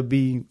 they'll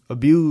be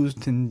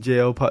abused in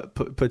jail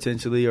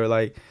potentially, or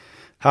like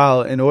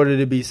how in order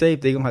to be safe,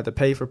 they're going to have to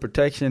pay for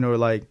protection or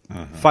like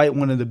fight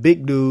one of the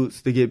big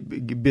dudes to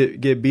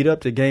get beat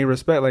up to gain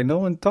respect. Like, no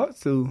one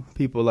talks to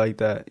people like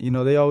that.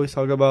 They always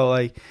talk about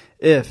like,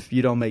 if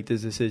you don't make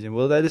this decision,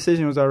 well, that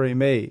decision was already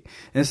made.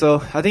 And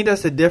so I think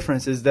that's the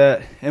difference, is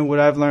that, and what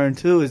I've learned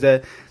too, is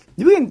that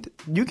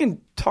you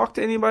can talk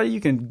to anybody,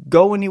 you can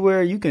go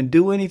anywhere, you can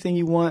do anything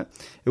you want.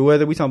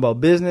 Whether we talk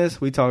about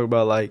business, we talk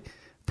about like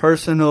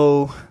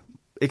personal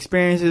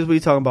experiences, we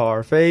talk about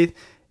our faith.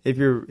 If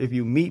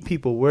you meet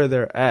people where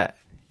they're at,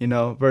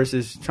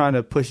 versus trying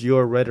to push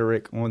your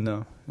rhetoric on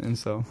them.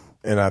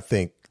 And I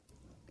think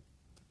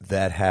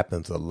that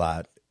happens a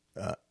lot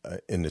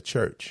in the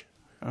church.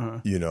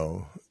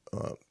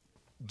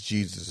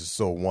 Jesus is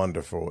so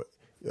wonderful.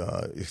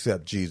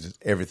 Except Jesus,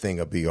 everything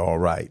will be all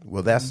right.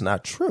 Well, that's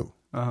not true.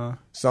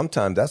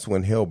 Sometimes that's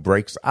when hell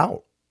breaks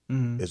out,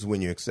 is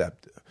when you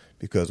accept it.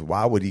 Because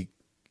why would he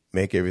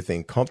make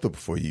everything comfortable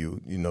for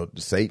you,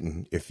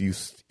 Satan, if you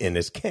in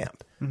his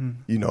camp?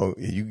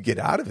 You get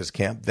out of his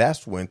camp,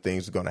 that's when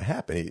things are going to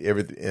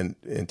happen.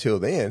 Until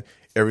then,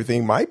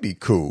 everything might be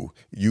cool.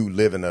 You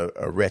living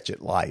a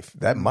wretched life.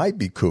 That might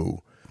be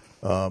cool.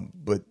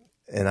 But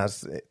I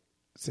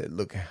said,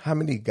 look, how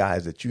many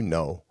guys that you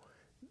know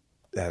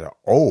that are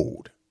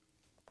old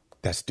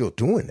that's still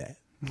doing that?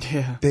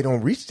 Yeah. They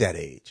don't reach that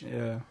age.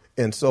 Yeah.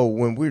 And so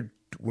when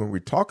we're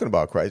talking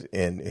about Christ,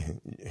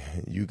 and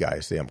you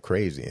guys say I'm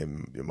crazy,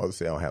 and your mother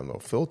say I don't have no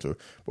filter,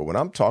 but when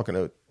I'm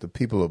talking to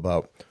people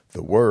about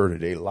the word or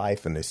their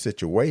life and their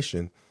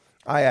situation,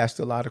 I asked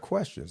a lot of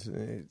questions.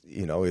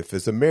 If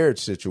it's a marriage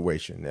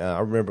situation, I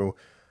remember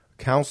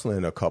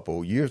counseling a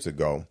couple years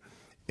ago,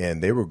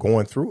 and they were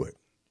going through it,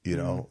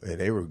 and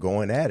they were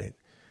going at it.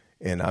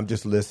 And I'm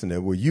just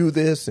listening. Well, you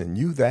this and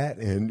you that,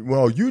 and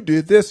well, you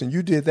did this and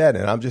you did that,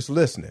 and I'm just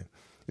listening.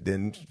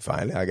 Then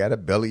finally, I got a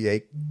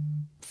bellyache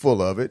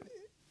full of it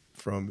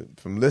from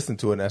listening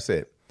to it, and I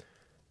said,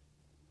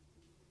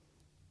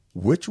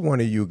 "Which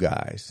one of you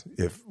guys,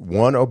 if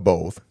one or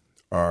both,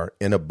 are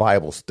in a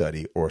Bible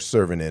study or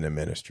serving in a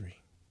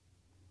ministry?"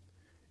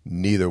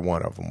 Neither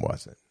one of them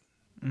wasn't.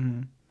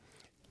 And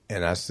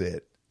I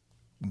said,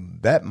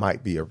 that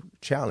might be a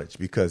challenge,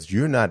 because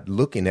you're not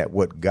looking at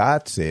what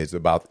God says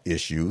about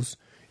issues.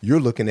 You're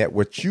looking at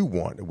what you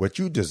want, what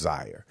you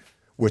desire,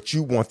 what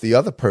you want the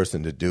other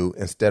person to do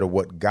instead of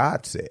what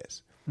God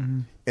says.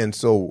 And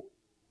so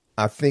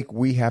I think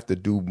we have to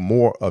do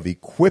more of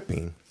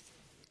equipping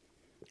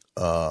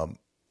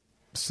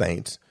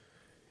saints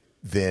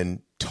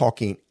than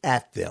talking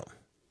at them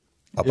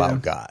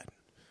about God.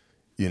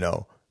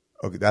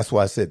 Okay, that's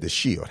why I said the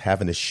shield,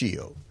 having a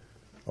shield.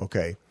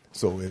 Okay.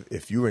 So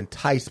if you're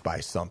enticed by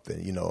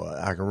something,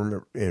 I can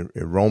remember in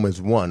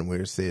Romans 1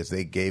 where it says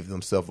they gave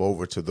themselves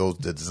over to those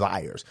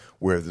desires.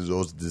 Where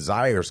those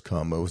desires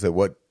come, it was that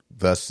what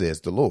thus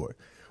says the Lord.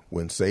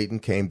 When Satan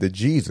came to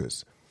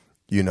Jesus,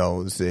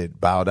 said,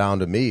 bow down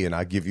to me and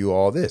I give you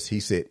all this. He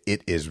said,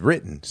 it is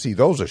written. See,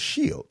 those are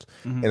shields.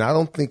 And I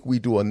don't think we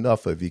do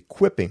enough of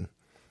equipping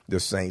the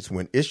saints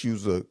when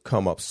issues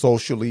come up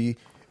socially,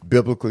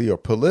 biblically, or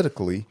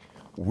politically.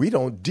 We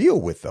don't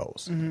deal with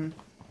those.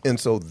 And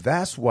so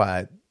that's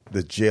why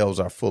the jails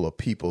are full of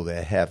people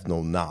that have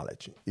no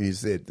knowledge. He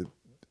said that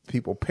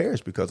people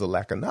perish because of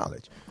lack of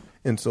knowledge.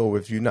 And so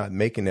if you're not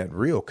making that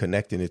real,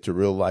 connecting it to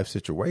real life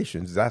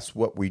situations, that's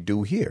what we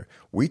do here.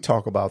 We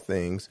talk about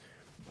things,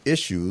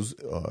 issues,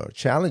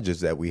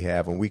 challenges that we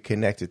have, and we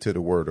connect it to the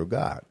word of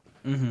God.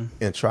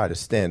 and try to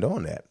stand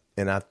on that.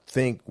 And I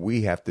think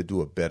we have to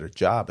do a better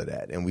job of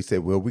that. And we say,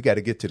 well, we got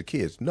to get to the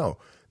kids. No,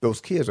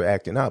 those kids are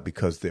acting out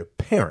because their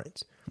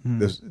parents.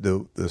 There's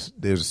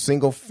a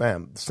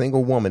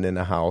single woman in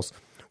the house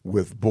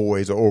with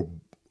boys or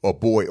a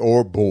boy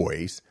or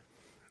boys,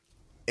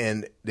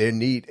 and they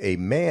need a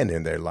man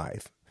in their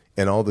life.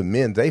 And all the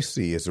men they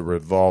see is a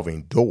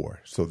revolving door,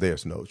 so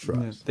there's no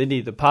trust. They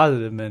need the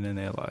positive men in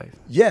their life.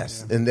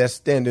 Yes, and that's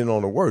standing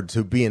on the word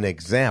to be an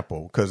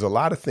example, because a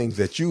lot of things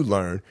that you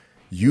learn,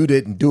 you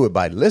didn't do it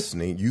by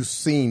listening. You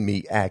seen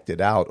me act it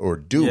out or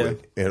do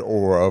it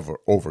or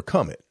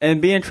overcome it.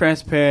 And being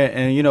transparent.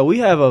 And, we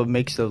have a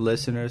mix of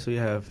listeners. We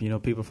have,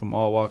 people from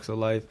all walks of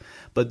life.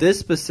 But this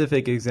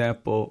specific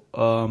example,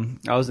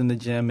 I was in the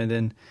gym, and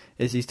then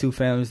it's these two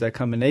families that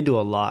come in. They do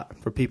a lot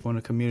for people in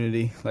the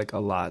community, like a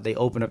lot. They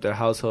open up their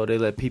household. They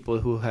let people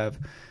who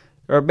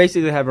are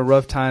basically having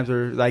rough times,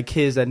 or like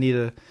kids that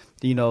need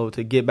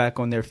to get back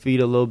on their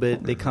feet a little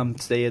bit. They come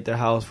stay at their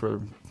house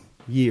for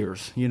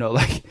years,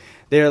 like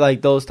they're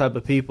like those type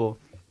of people.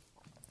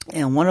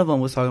 And one of them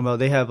was talking about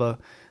they have a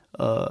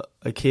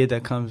kid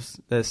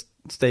that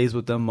stays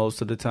with them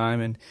most of the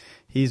time, and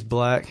he's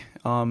black,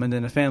 and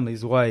then the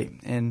family's white,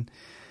 and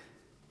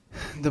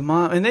the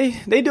mom, and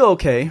they do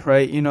okay,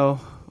 right?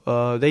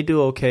 They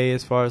do okay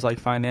as far as like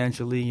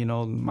financially.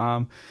 The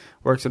mom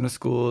works in the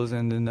schools,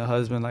 and then the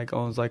husband like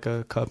owns like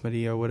a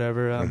company or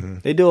whatever.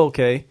 They do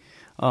okay,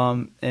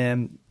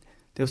 and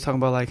they was talking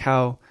about like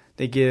how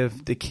they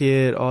give the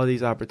kid all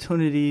these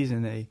opportunities,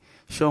 and they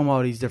show him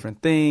all these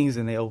different things,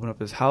 and they open up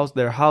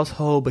their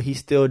household, but he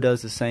still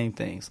does the same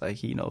things. Like,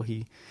 he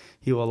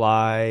will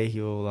lie.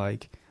 He will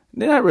like,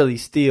 they're not really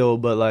steal,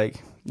 but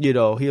like,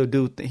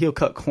 he'll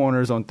cut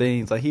corners on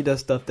things. Like, he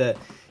does stuff that,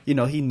 he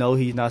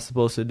he's not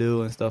supposed to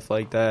do and stuff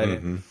like that.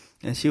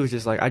 And she was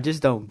just like, I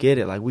just don't get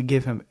it. Like, we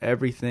give him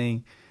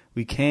everything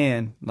we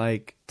can,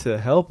 like, to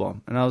help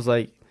him. And I was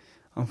like,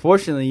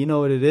 unfortunately, you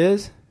know what it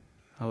is?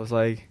 I was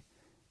like,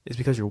 it's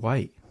because you're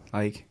white.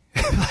 Like,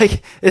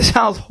 like, it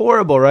sounds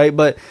horrible, right?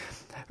 But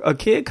a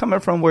kid coming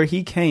from where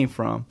he came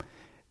from,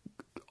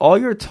 all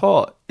you're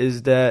taught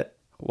is that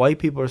white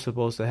people are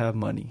supposed to have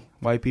money.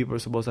 White people are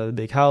supposed to have a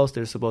big house.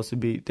 They're supposed to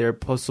be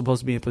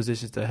in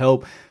positions to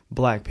help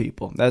black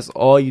people. That's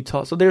all you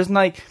taught. So there's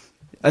like,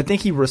 I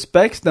think he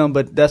respects them,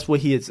 but that's what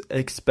he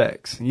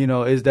expects,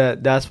 is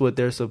that's what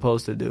they're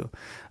supposed to do.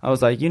 I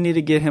was like, you need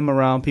to get him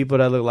around people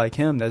that look like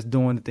him, that's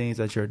doing the things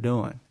that you're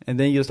doing. And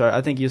then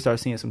I think you'll start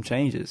seeing some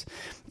changes.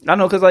 I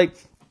know, because like,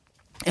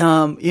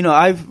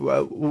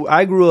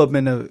 I grew up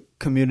in a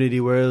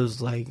community where it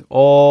was like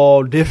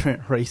all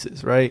different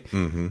races, right?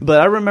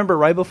 But I remember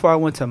right before I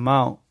went to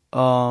Mount,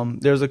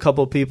 there's a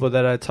couple of people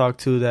that I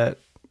talked to that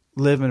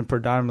live in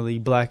predominantly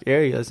black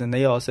areas, and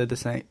they all said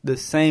the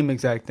same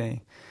exact thing.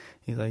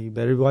 He's like, you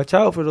better watch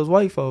out for those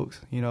white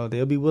folks.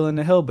 They'll be willing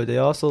to help, but they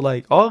also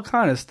like all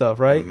kind of stuff,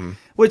 right?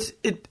 Which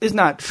is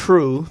not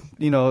true.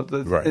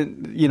 Right.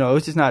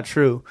 It's just not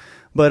true.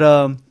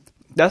 But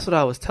that's what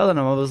I was telling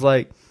him. I was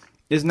like,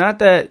 it's not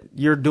that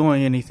you're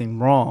doing anything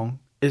wrong.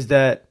 It's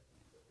that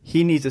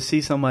he needs to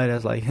see somebody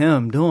that's like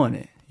him doing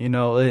it.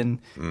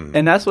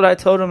 And that's what I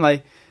told him.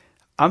 Like,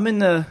 I'm in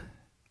the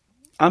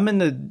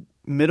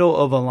middle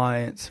of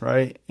Alliance,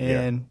 right?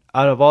 And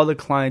out of all the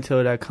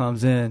clientele that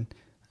comes in,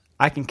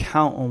 I can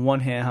count on one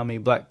hand how many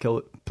black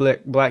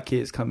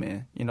kids come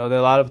in. There are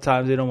a lot of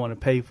times they don't want to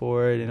pay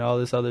for it and all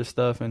this other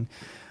stuff, and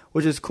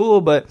which is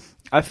cool. But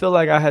I feel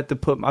like I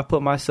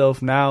put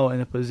myself now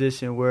in a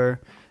position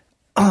where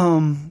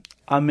I'm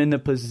in a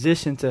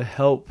position to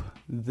help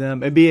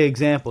them and be an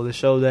example to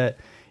show that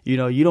you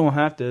don't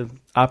have to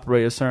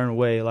operate a certain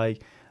way.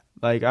 Like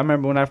I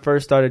remember when I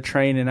first started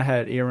training, I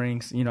had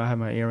earrings. I had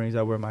my earrings.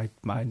 I wear my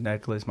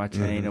necklace, my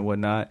chain, and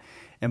whatnot.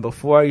 And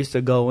before I used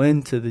to go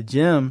into the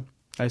gym,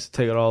 I used to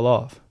take it all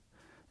off.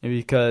 And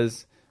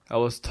because I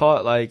was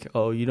taught, like,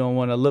 oh, you don't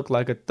want to look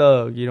like a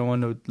thug. You don't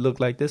want to look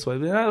like this way.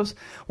 But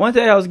one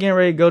day I was getting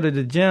ready to go to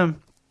the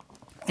gym,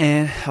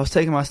 and I was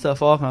taking my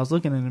stuff off, and I was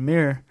looking in the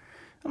mirror.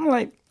 I'm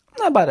like, I'm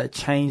not about to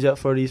change up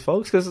for these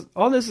folks, because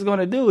all this is going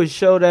to do is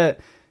show that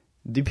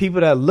the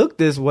people that look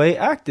this way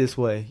act this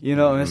way,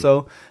 And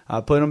so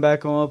I put them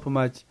back on, put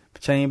my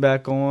chain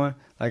back on.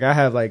 Like, I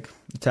have like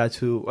a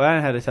tattoo. Well, I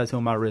didn't have a tattoo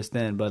on my wrist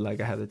then, but like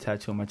I have the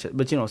tattoo on my chest.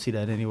 But you don't see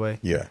that anyway.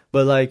 Yeah.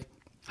 But like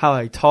how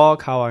I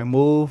talk, how I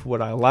move,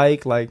 what I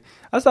like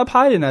I stopped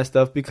hiding that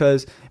stuff,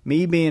 because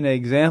me being an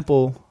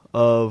example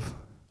of,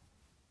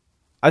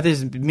 I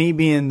think me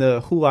being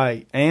who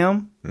I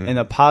am in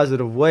a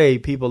positive way,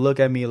 people look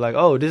at me like,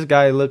 oh, this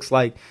guy looks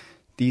like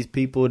these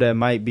people that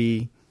might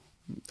be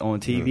on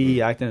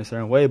TV acting a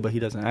certain way, but he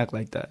doesn't act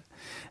like that.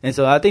 And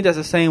so I think that's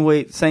the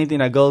same thing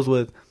that goes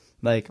with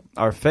like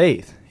our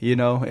faith,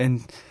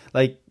 and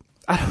like,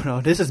 I don't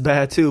know, this is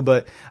bad too,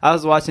 but I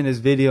was watching this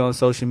video on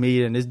social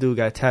media, and this dude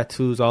got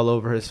tattoos all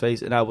over his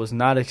face, and I was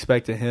not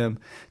expecting him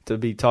to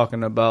be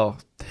talking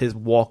about his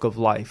walk of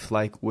life,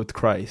 like with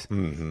Christ.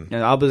 And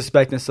I was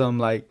expecting some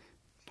like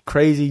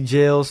crazy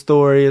jail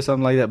story or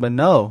something like that, but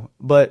no.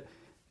 But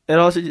it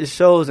also just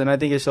shows, and I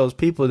think it shows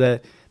people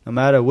that no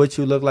matter what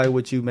you look like,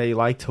 what you may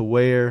like to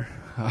wear,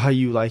 how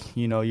you like,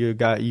 you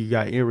got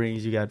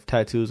earrings, you got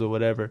tattoos or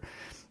whatever,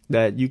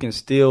 that you can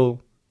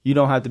still, you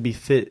don't have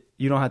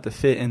to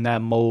fit in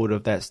that mold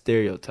of that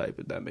stereotype,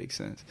 if that makes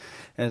sense.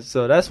 And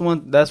so that's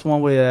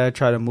one way that I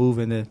try to move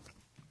into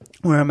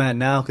where I'm at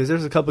now, because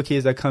there's a couple of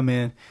kids that come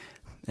in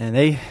and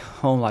they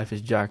home life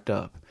is jacked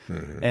up.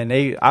 Mm-hmm.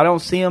 And I don't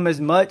see them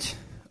as much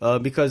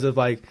because of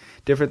like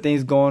different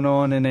things going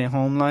on in their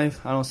home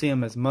life. I don't see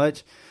them as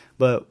much,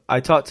 but I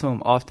talk to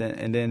them often,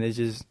 and then it's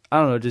just, I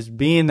don't know, just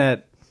being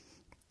that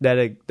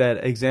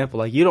example.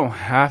 Like, you don't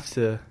have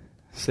to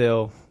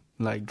sell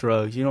like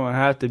drugs. You don't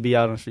have to be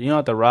out on the street. You don't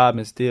have to rob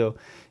and steal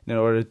in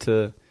order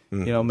to,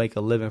 make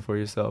a living for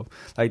yourself.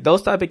 Like,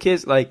 those type of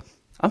kids, like,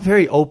 I'm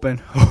very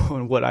open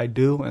on what I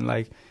do and,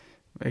 like,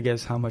 I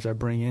guess how much I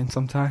bring in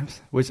sometimes,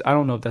 which I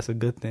don't know if that's a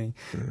good thing,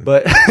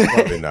 but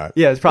probably not.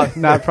 Yeah, it's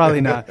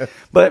probably not.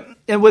 But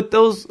and with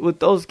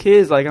those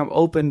kids, like, I'm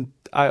open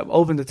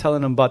to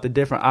telling them about the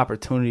different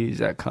opportunities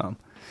that come,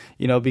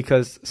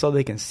 because so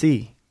they can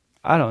see.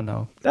 I don't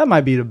know. That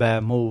might be the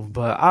bad move,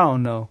 but I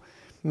don't know.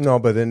 No,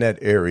 but in that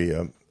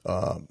area,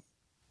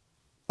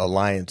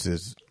 alliance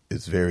is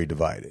very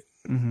divided.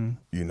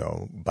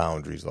 Mm-hmm.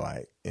 Boundaries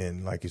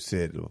and like you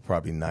said,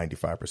 probably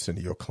 95%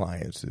 of your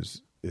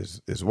clients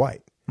is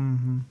white.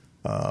 Mm-hmm.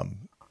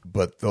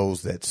 But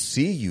those that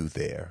see you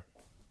there,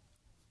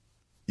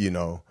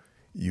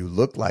 you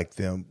look like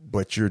them,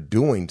 but you're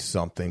doing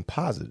something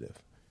positive.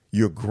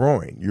 You're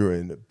growing. You're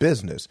in the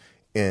business,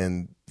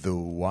 and the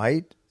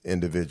white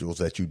individuals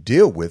that you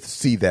deal with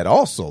see that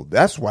also.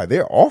 That's why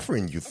they're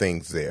offering you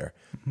things there.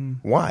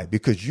 Mm-hmm. Why?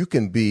 Because you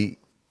can be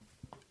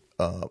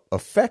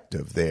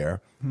effective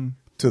there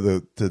to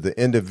the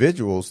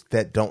individuals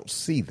that don't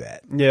see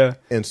that. Yeah.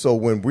 And so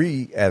when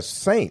we as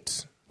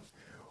saints,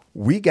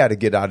 we got to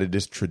get out of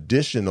this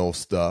traditional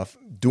stuff,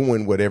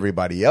 doing what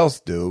everybody else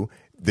do.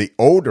 The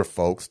older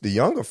folks, the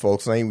younger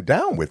folks ain't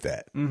down with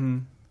that. Mm-hmm.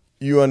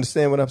 You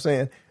understand what I'm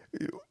saying?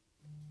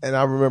 And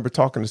I remember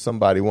talking to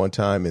somebody one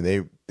time,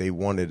 and they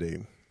wanted a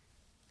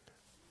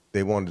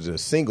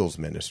singles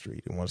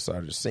ministry. They wanted to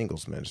start a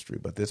singles ministry,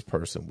 but this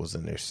person was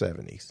in their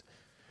 70s.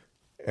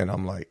 And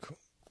I'm like,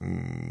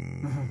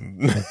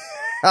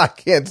 I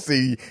can't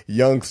see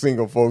young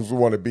single folks who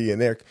want to be in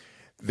there.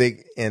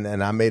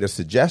 And I made a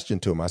suggestion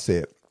to him. I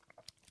said,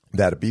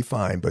 that'd be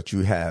fine, but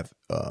you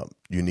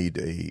need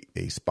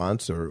a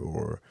sponsor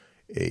or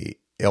a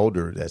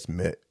elder that's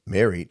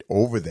married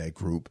over that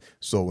group.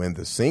 So in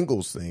the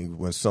singles thing,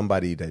 when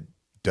somebody that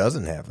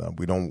doesn't have them,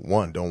 we don't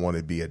want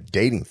to be a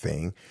dating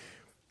thing,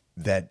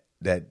 that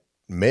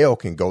male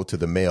can go to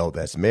the male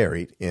that's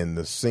married, and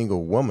the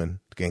single woman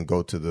can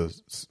go to the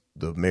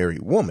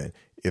married woman.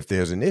 If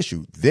there's an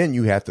issue, then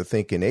you have to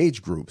think in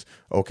age groups.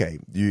 Okay,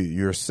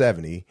 you're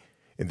 70,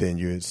 and then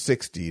you're in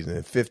 60s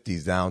and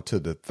 50s down to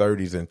the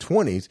 30s and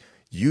 20s.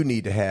 You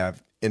need to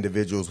have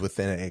individuals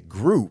within a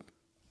group.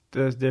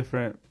 There's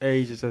different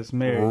ages that's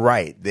married.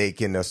 Right. They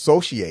can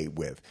associate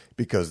with,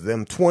 because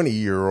them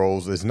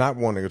 20-year-olds is not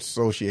want to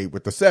associate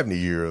with the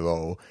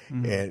 70-year-old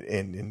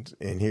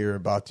and hear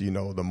about,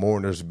 the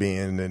mourners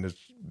being in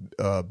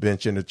the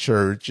bench in the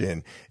church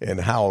and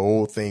how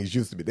old things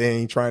used to be. They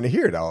ain't trying to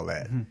hear all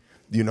that.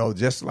 Mm-hmm.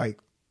 Just like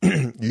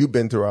you've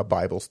been through our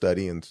Bible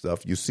study and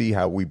stuff, you see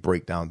how we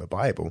break down the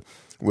Bible,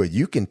 where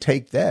you can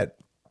take that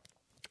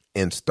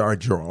and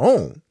start your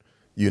own,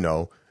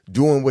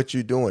 doing what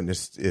you're doing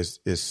is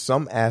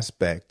some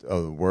aspect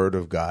of the Word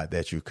of God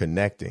that you're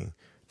connecting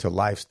to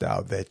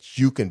lifestyle, that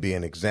you can be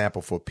an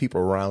example for people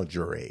around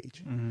your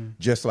age. Mm-hmm.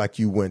 Just like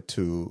you went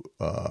to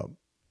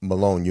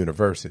Malone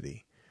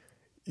University,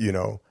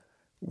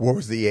 what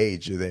was the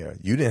age there?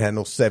 You didn't have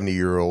no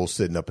 70-year-olds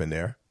sitting up in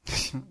there.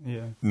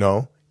 Yeah.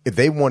 No, if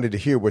they wanted to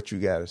hear what you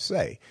got to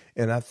say.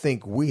 And I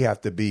think we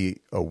have to be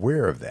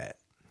aware of that.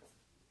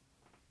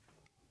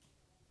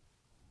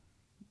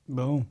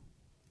 Boom.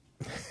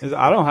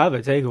 I don't have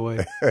a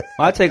takeaway.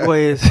 My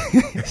takeaway is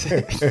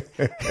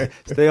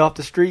stay off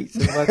the streets.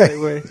 Is my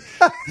takeaway.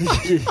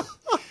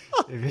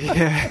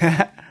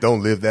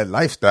 Don't live that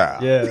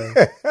lifestyle.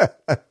 Yeah.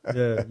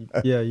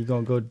 You're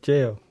gonna go to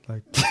jail.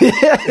 Like,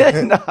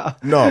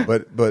 no,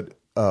 but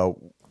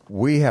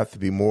we have to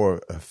be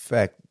more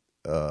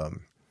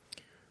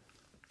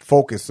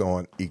focused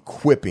on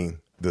equipping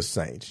the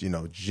saints.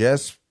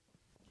 Just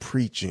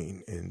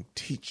preaching and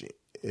teaching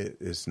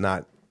it's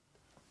not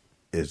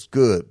is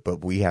good,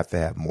 but we have to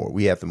have more.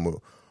 We have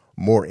to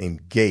more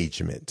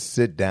engagement.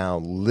 Sit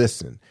down,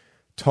 listen,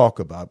 talk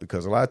about.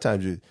 Because a lot of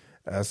times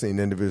I've seen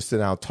individuals sit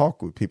down and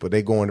talk with people.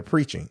 They go into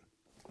preaching,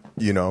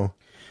 Yeah.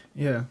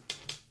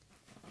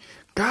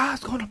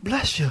 God's gonna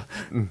bless you,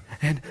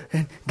 and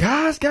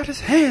God's got His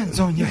hands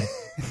on you.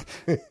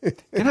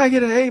 Can I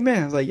get an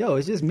amen? I was like, yo,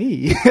 it's just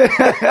me.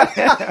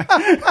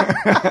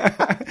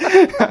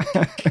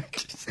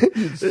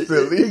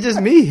 It's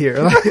just me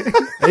here. Like,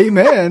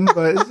 amen,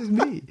 but it's just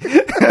me.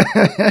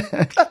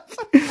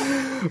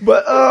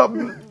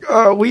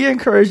 But we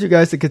encourage you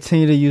guys to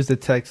continue to use the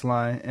text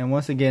line. And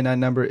once again, that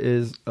number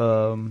is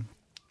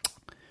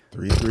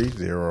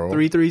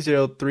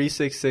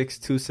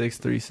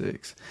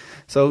 330-366-2636.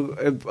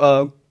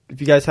 So if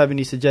you guys have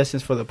any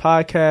suggestions for the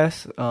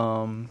podcast,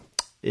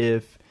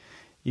 if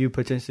you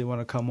potentially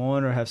want to come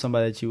on or have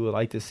somebody that you would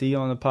like to see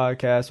on the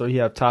podcast, or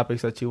you have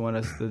topics that you want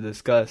us to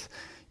discuss,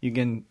 you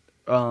can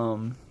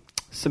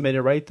submit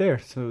it right there.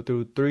 So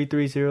through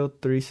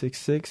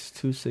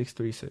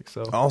 330-366-2636.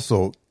 So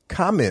also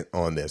comment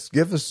on this.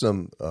 Give us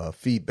some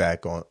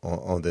feedback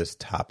on this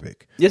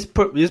topic. Just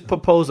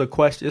propose a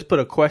question. Just put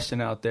a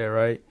question out there,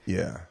 right?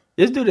 Yeah.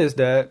 Just do this,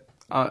 Dad.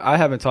 I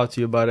haven't talked to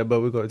you about it,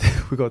 but we're gonna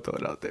throw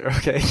it out there,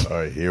 okay? All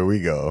right, here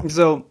we go.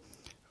 So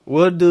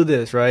we'll do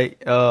this, right?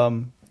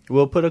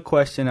 We'll put a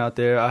question out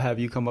there. I'll have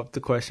you come up with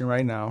the question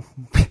right now.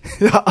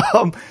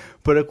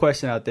 Put a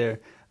question out there.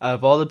 Out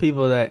of all the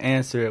people that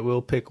answer it,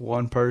 we'll pick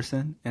one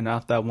person, and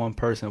off that one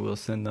person, we'll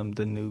send them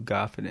the new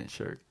Godfidence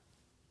shirt.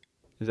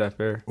 Is that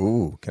fair?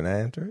 Ooh, can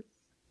I enter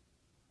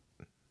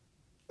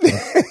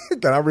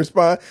it? Can I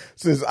respond?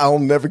 Since I'll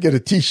never get a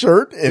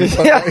T-shirt, and you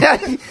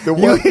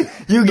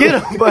get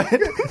them, but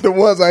the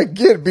ones I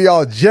get be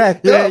all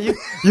jacked up. You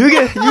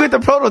get the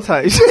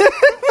prototypes.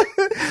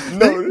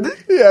 No,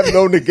 you have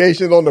no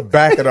negation on the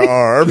back of the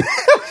arm.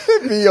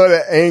 Be on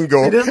an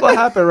angle. See, this is what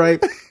happened,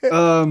 right?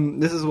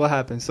 This is what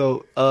happened.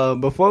 So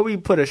before we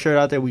put a shirt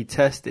out there, we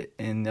test it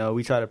and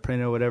we try to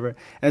print it or whatever.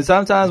 And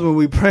sometimes when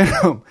we print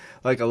them,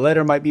 like a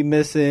letter might be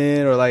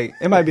missing, or like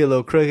it might be a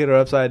little crooked or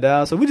upside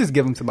down. So we just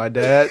give them to my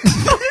dad.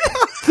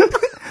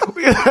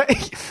 we're like,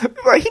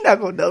 he's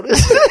not gonna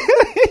notice.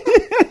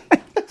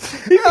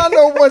 I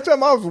know one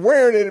time I was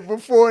wearing it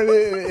before, and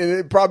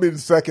it probably the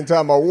second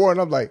time I wore it,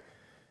 and I'm like,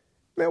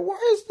 man, why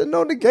is the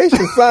no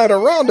negation sign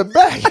around the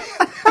back?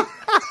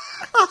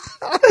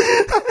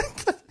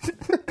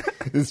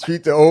 Just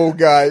treat the old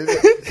guy.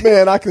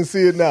 Man, I can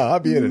see it now. I'll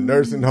be in a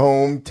nursing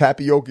home,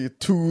 tapioca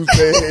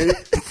Tuesday.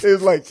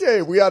 It's like,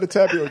 hey, we out of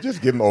tapioca.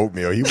 Just give him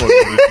oatmeal. He won't know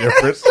the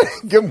difference.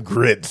 Give him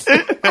grits.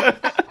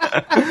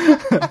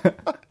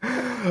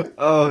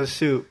 Oh,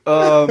 shoot.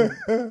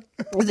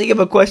 Let's give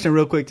a question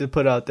real quick to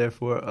put out there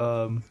for...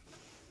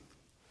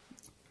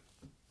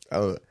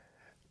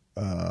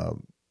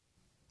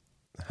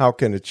 how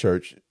can the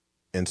church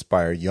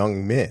inspire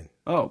young men?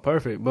 Oh,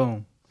 perfect.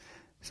 Boom.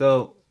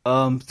 So,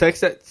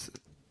 text that...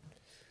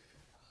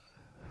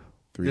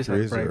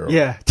 330.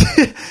 Yeah.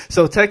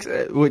 So text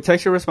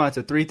your response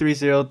to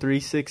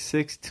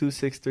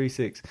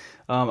 330-366-2636.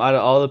 Out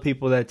of all the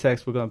people that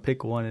text, we're gonna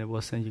pick one and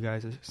we'll send you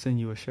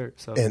a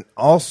shirt. So, and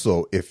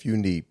also, if you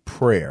need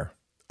prayer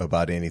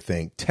about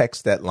anything,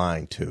 text that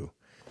line too.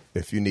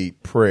 If you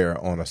need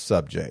prayer on a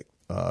subject,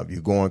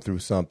 you're going through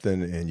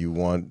something and you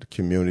want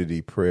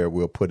community prayer,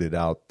 we'll put it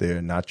out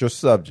there. Not your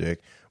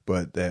subject,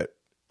 but that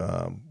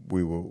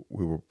we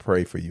will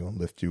pray for you and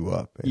lift you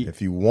up. And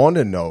if you want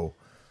to know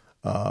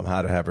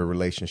how to have a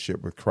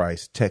relationship with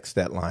Christ, text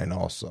that line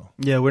also.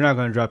 Yeah, we're not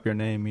going to drop your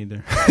name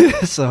either.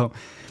 So,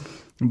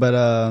 but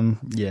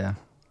yeah.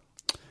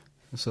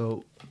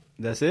 So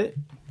that's it.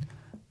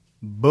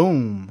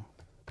 Boom.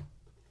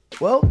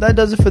 Well, that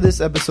does it for this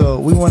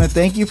episode. We want to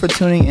thank you for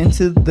tuning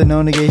into the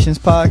No Negations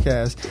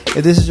podcast.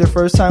 If this is your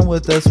first time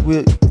with us,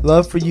 we'd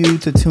love for you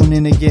to tune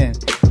in again.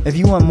 If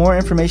you want more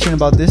information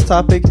about this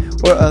topic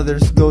or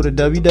others, go to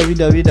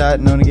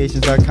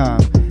www.nonegations.com.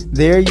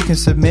 There you can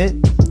submit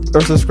or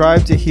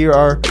subscribe to hear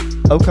our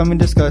upcoming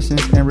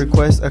discussions and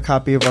request a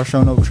copy of our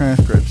show note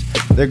transcripts.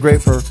 They're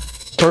great for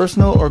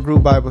personal or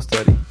group Bible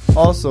study.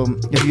 Also,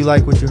 if you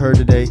like what you heard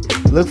today,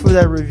 look for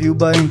that review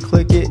button,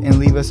 click it, and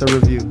leave us a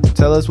review.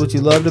 Tell us what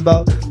you loved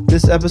about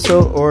this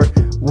episode or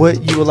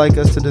what you would like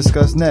us to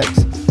discuss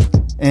next.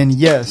 And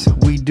yes,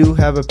 we do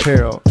have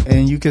apparel,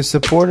 and you can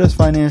support us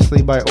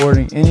financially by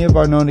ordering any of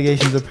our No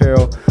Negations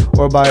apparel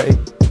or by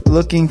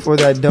looking for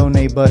that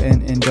donate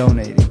button and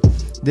donating.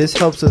 This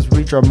helps us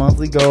reach our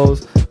monthly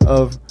goals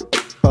of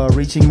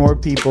reaching more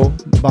people,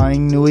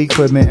 buying new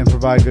equipment, and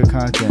provide good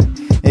content.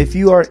 If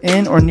you are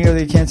in or near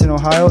the Canton,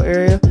 Ohio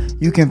area,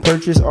 you can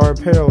purchase our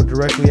apparel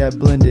directly at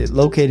Blended,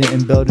 located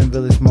in Belden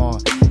Village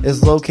Mall.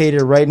 It's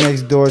located right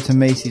next door to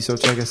Macy's, so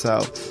check us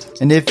out.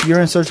 And if you're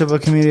in search of a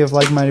community of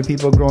like-minded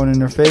people growing in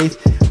their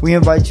faith, we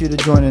invite you to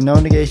join the No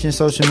Negation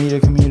social media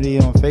community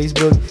on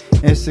Facebook,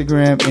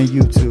 Instagram, and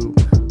YouTube.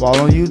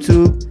 While on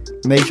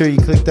YouTube, make sure you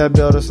click that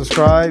bell to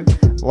subscribe,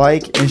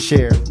 like, and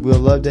share. We'd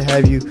love to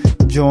have you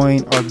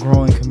join our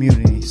growing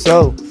community.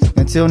 So,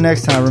 until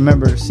next time,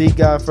 remember to seek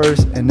God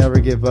first and never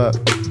give up.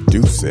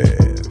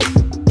 Deuces.